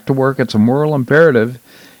and back to work. It's a moral imperative,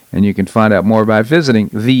 and you can find out more by visiting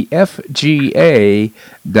thefga.org.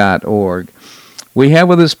 We have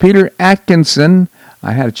with us Peter Atkinson.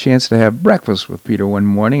 I had a chance to have breakfast with Peter one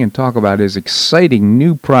morning and talk about his exciting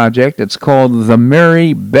new project. It's called The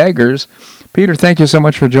Merry Beggars. Peter, thank you so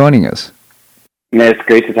much for joining us. It's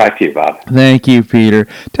great to talk to you, Bob. Thank you, Peter.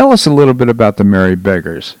 Tell us a little bit about the Merry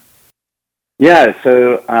Beggars. Yeah,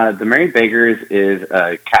 so the Merry Beggars is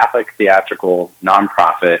a Catholic theatrical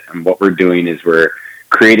nonprofit, and what we're doing is we're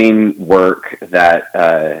creating work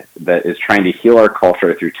that is trying to heal our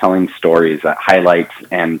culture through telling stories that highlights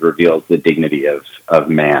and reveals the dignity of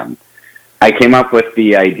man. I came up with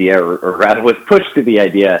the idea, or rather was pushed to the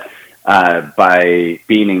idea, by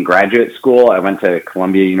being in graduate school. I went to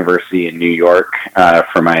Columbia University in New York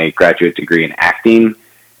for my graduate degree in acting,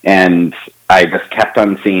 and I just kept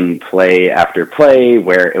on seeing play after play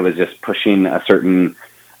where it was just pushing a certain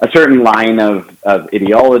line of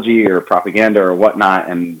ideology or propaganda or whatnot,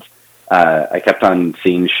 and I kept on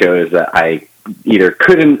seeing shows that I either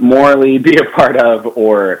couldn't morally be a part of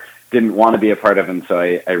or didn't want to be a part of, and so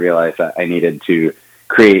I realized that I needed to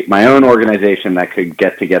create my own organization that could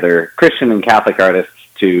get together Christian and Catholic artists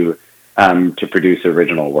to produce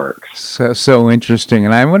original works. So interesting.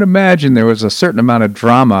 And I would imagine there was a certain amount of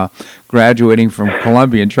drama graduating from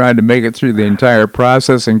Columbia and trying to make it through the entire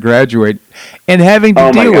process and graduate and having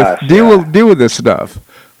to deal with this stuff.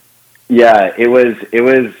 Yeah, it was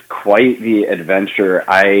quite the adventure.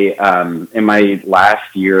 I in my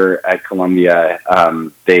last year at Columbia,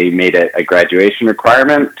 they made it a graduation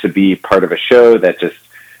requirement to be part of a show that just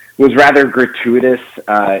was rather gratuitous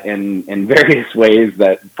in various ways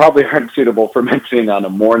that probably aren't suitable for mentioning on a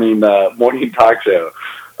morning talk show.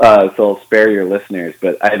 So I'll spare your listeners.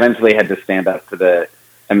 But I eventually had to stand up to the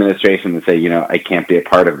administration and say, I can't be a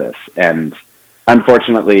part of this. And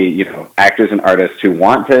unfortunately, actors and artists who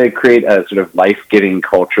want to create a sort of life-giving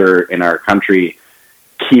culture in our country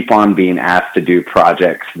keep on being asked to do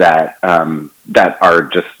projects that are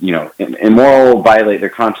just, immoral, violate their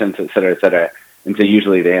conscience, et cetera, and so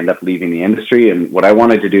usually they end up leaving the industry. And what I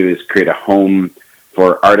wanted to do is create a home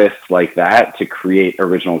for artists like that to create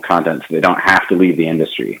original content so they don't have to leave the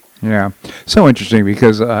industry. Yeah, so interesting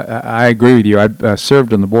because I agree with you. I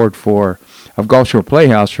served on the board of Gulf Shore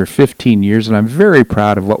Playhouse for 15 years, and I'm very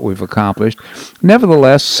proud of what we've accomplished.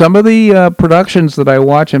 Nevertheless, some of the productions that I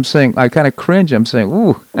watch, I kind of cringe. I'm saying,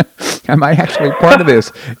 ooh, am I actually part of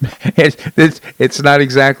this? It's not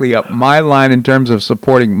exactly up my line in terms of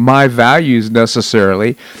supporting my values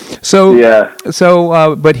necessarily. So, yeah.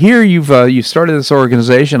 But here you started this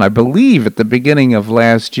organization, I believe, at the beginning of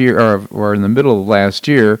last year, or in the middle of last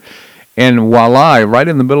year. And voila, right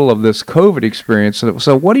in the middle of this COVID experience.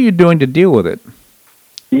 So what are you doing to deal with it?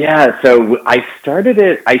 Yeah, so I started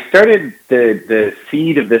the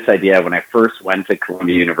seed of this idea when I first went to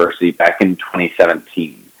Columbia University back in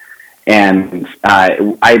 2017. And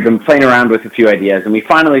I've been playing around with a few ideas, and we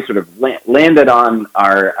finally sort of landed on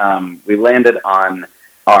our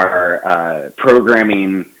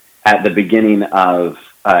programming at the beginning of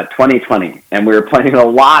 2020, and we were planning a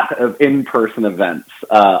lot of in-person events,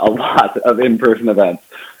 and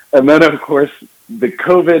then of course the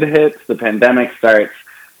COVID hits, the pandemic starts,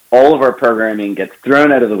 all of our programming gets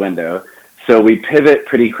thrown out of the window, so we pivot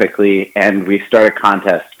pretty quickly, and we start a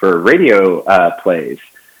contest for radio plays,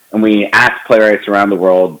 and we ask playwrights around the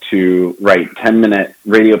world to write 10-minute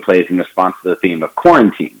radio plays in response to the theme of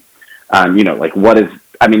quarantine.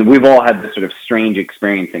 We've all had this sort of strange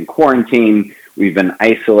experience in quarantine. We've been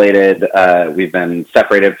isolated, we've been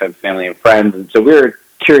separated from family and friends, and so we were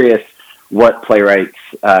curious what playwrights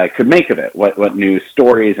could make of it, what new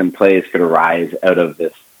stories and plays could arise out of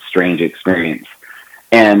this strange experience.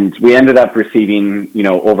 And we ended up receiving,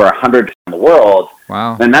 over 100 in the world.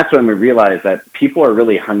 Wow. And that's when we realized that people are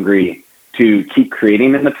really hungry to keep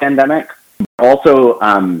creating in the pandemic. Also,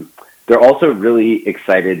 they're also really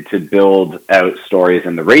excited to build out stories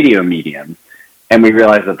in the radio medium. And we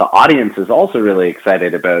realized that the audience is also really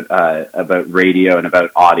excited about radio and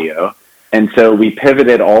about audio. And so we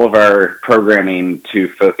pivoted all of our programming to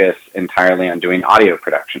focus entirely on doing audio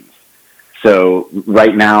productions. So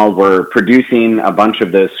right now we're producing a bunch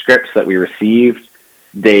of those scripts that we received.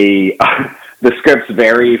 The scripts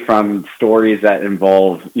vary from stories that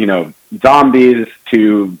involve, zombies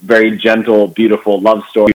to very gentle, beautiful love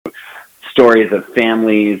stories of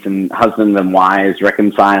families and husbands and wives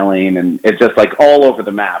reconciling, and it's just like all over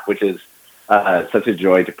the map, which is such a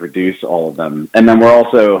joy to produce all of them. And then we're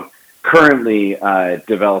also currently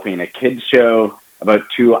developing a kids show about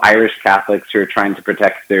two Irish Catholics who are trying to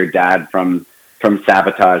protect their dad from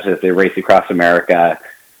sabotage as they race across America,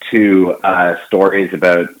 to stories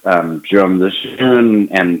about Jerome Lejeune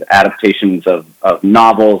and adaptations of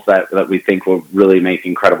novels that we think will really make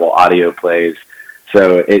incredible audio plays.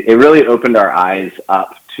 So it really opened our eyes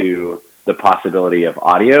up to the possibility of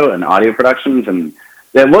audio and audio productions. And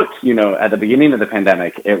it looked, at the beginning of the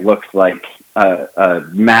pandemic, it looked like a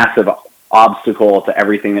massive obstacle to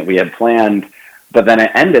everything that we had planned. But then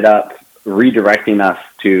it ended up redirecting us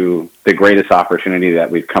to the greatest opportunity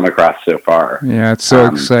that we've come across so far. Yeah, it's so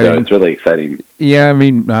exciting. So it's really exciting. Yeah,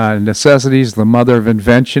 necessity is the mother of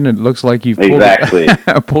invention. It looks like you've pulled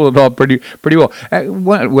it all pretty well.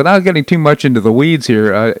 Without getting too much into the weeds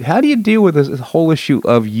here, how do you deal with this whole issue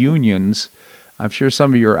of unions? I'm sure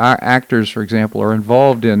some of your actors, for example, are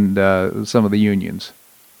involved in some of the unions.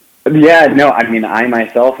 Yeah, no, I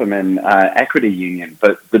myself am in equity union,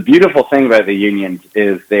 but the beautiful thing about the unions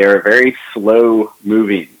is they are very slow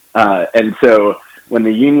moving. And so when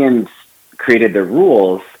the unions created their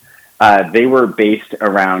rules, they were based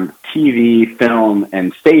around TV, film,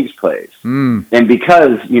 and stage plays. And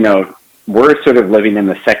because, we're sort of living in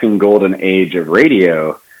the second golden age of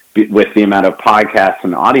radio with the amount of podcasts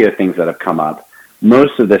and audio things that have come up,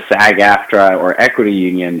 most of the SAG-AFTRA or equity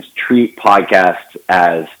unions treat podcasts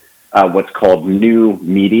as what's called new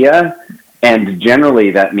media. And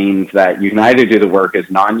generally that means that you can either do the work as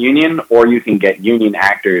non-union, or you can get union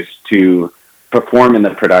actors to perform in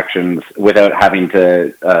the productions without having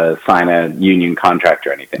to sign a union contract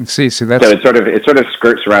or anything. So it sort of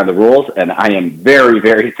skirts around the rules, and I am very,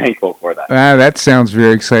 very thankful for that. That sounds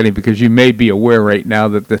very exciting, because you may be aware right now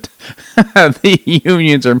that the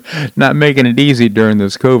unions are not making it easy during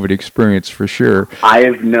this COVID experience, for sure.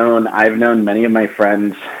 I've known many of my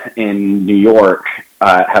friends in New York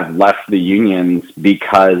have left the unions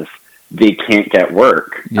because they can't get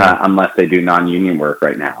work unless they do non-union work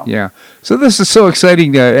right now. Yeah. So this is so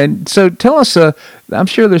exciting. And so tell us, I'm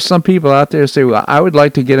sure there's some people out there who say, well, I would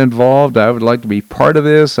like to get involved. I would like to be part of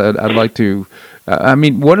this. I'd like to,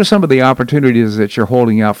 what are some of the opportunities that you're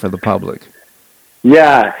holding out for the public?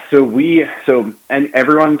 Yeah. And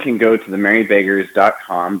everyone can go to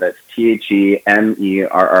themerrybeggars.com. That's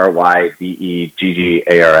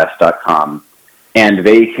TheMerryBeggars.com. And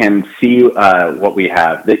they can see what we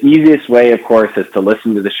have. The easiest way, of course, is to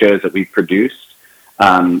listen to the shows that we've produced.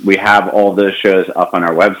 We have all those shows up on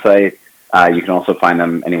our website. You can also find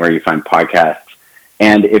them anywhere you find podcasts.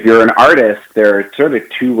 And if you're an artist, there are sort of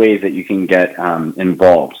two ways that you can get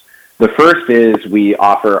involved. The first is we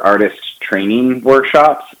offer artist training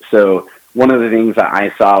workshops. So one of the things that I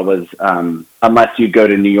saw was unless you go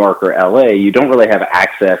to New York or LA, you don't really have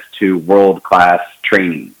access to world-class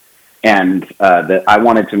training. And that I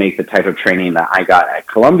wanted to make the type of training that I got at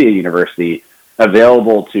Columbia University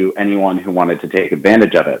available to anyone who wanted to take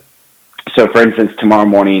advantage of it. So, for instance, tomorrow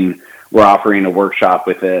morning, we're offering a workshop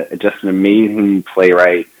with just an amazing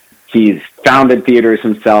playwright. He's founded theaters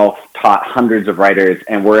himself, taught hundreds of writers,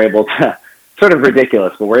 and we're able to, sort of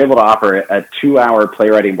ridiculous, but we're able to offer a 2-hour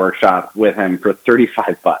playwriting workshop with him for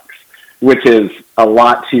 $35. Which is a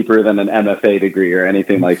lot cheaper than an MFA degree or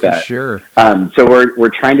anything like that. Sure. So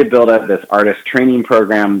we're trying to build up this artist training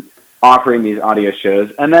program, offering these audio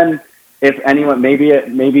shows, and then if anyone,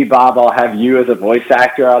 maybe Bob, I'll have you as a voice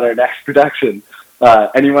actor on our next production.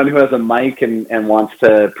 Anyone who has a mic and wants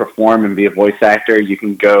to perform and be a voice actor, you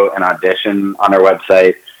can go and audition on our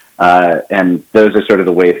website. And those are sort of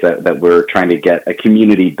the ways that we're trying to get a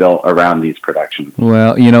community built around these productions.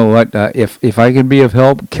 Well, you know what? If I can be of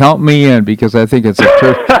help, count me in, because I think it's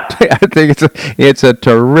a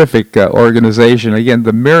terrific organization. Again,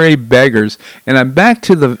 the Merry Beggars, and I'm back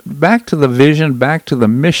to the vision, back to the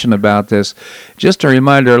mission about this. Just to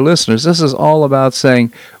remind our listeners, this is all about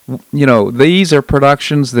saying, these are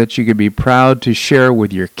productions that you could be proud to share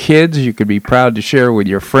with your kids. You could be proud to share with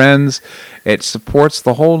your friends. It supports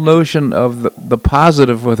the whole notion of the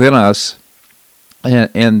positive within us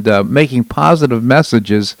and making positive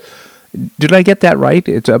messages. Did I get that right?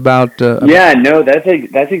 It's about... that's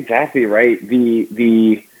exactly right.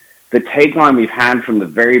 The tagline we've had from the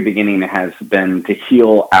very beginning has been to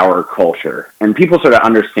heal our culture, and people sort of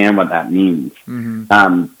understand what that means.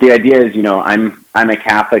 Mm-hmm. The idea is, I'm a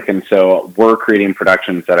Catholic, and so we're creating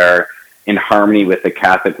productions that are in harmony with the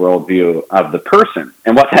Catholic worldview of the person.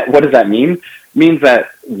 And what does that mean? It means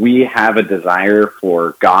that we have a desire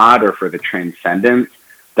for God or for the transcendence,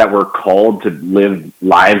 that we're called to live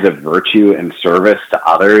lives of virtue and service to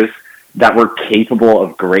others, that we're capable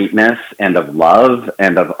of greatness and of love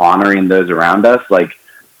and of honoring those around us. Like,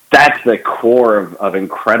 that's the core of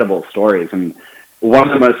incredible stories. And one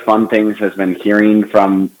of the most fun things has been hearing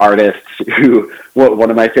from artists who,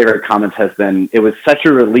 one of my favorite comments has been, it was such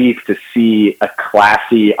a relief to see a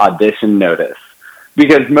classy audition notice.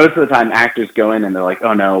 Because most of the time actors go in and they're like,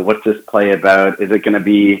 oh no, what's this play about? Is it going to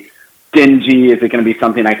be dingy? Is it going to be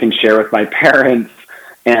something I can share with my parents?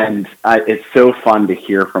 And it's so fun to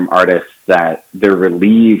hear from artists that they're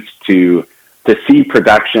relieved to see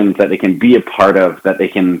productions that they can be a part of, that they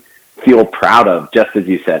can feel proud of, just as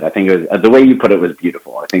you said. I think it was, the way you put it was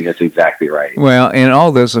beautiful. I think that's exactly right. Well, and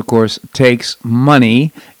all this, of course, takes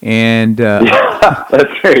money, and yeah,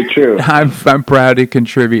 that's very true. I'm proud to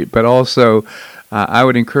contribute, but also I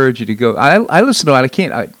would encourage you to go. I listen to it.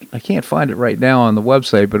 I can't find it right now on the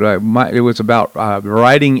website, but it was about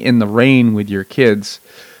riding in the rain with your kids.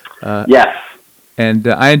 Yes. And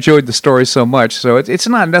I enjoyed the story so much. So it's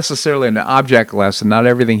not necessarily an object lesson. Not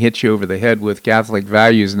everything hits you over the head with Catholic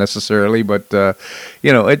values necessarily, but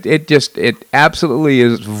it absolutely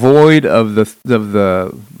is void of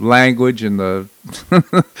the language and the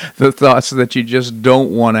the thoughts that you just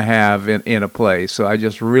don't want to have in a play. So I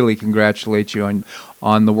just really congratulate you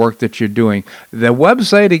on the work that you're doing. The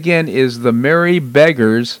website again is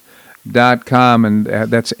themerrybeggars.com, and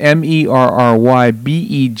that's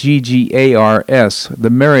MERRYBEGGARS.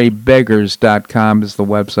 Themerrybeggars.com is the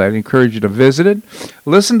website. I encourage you to visit it.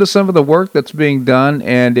 Listen to some of the work that's being done,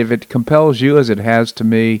 and if it compels you, as it has to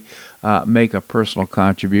me, make a personal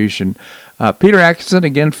contribution. Peter Atkinson,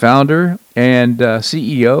 again, founder and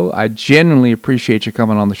CEO. I genuinely appreciate you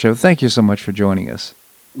coming on the show. Thank you so much for joining us.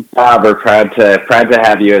 Bob, we're proud to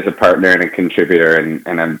have you as a partner and a contributor, and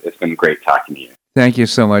it's been great talking to you. Thank you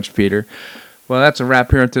so much, Peter. Well, that's a wrap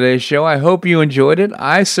here on today's show. I hope you enjoyed it.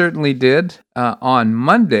 I certainly did. On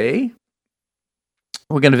Monday,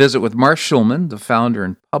 we're going to visit with Mark Schulman, the founder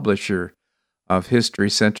and publisher of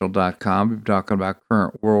HistoryCentral.com. We've been talking about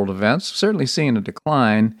current world events, certainly seeing a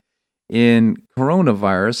decline in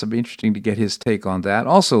coronavirus. It'd be interesting to get his take on that.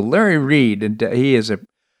 Also, Larry Reed, and he is a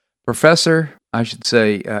professor, I should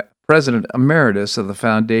say, President Emeritus of the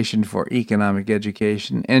Foundation for Economic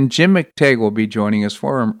Education. And Jim McTague will be joining us,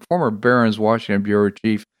 former Barron's Washington Bureau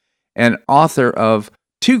Chief and author of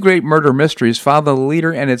Two Great Murder Mysteries, Follow the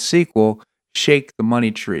Leader, and its sequel, Shake the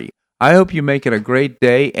Money Tree. I hope you make it a great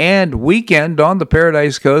day and weekend on the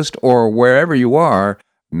Paradise Coast or wherever you are.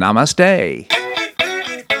 Namaste.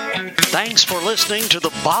 Thanks for listening to the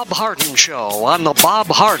Bob Harden Show on the Bob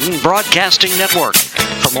Harden Broadcasting Network.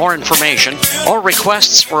 For more information or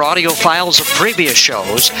requests for audio files of previous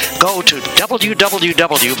shows, go to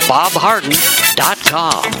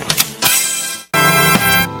www.bobharden.com.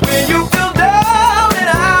 When you feel down and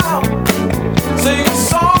out, sing a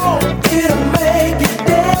song, it'll make you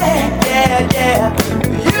dance, yeah, yeah.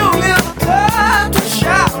 You will have time to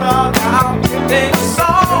shout out,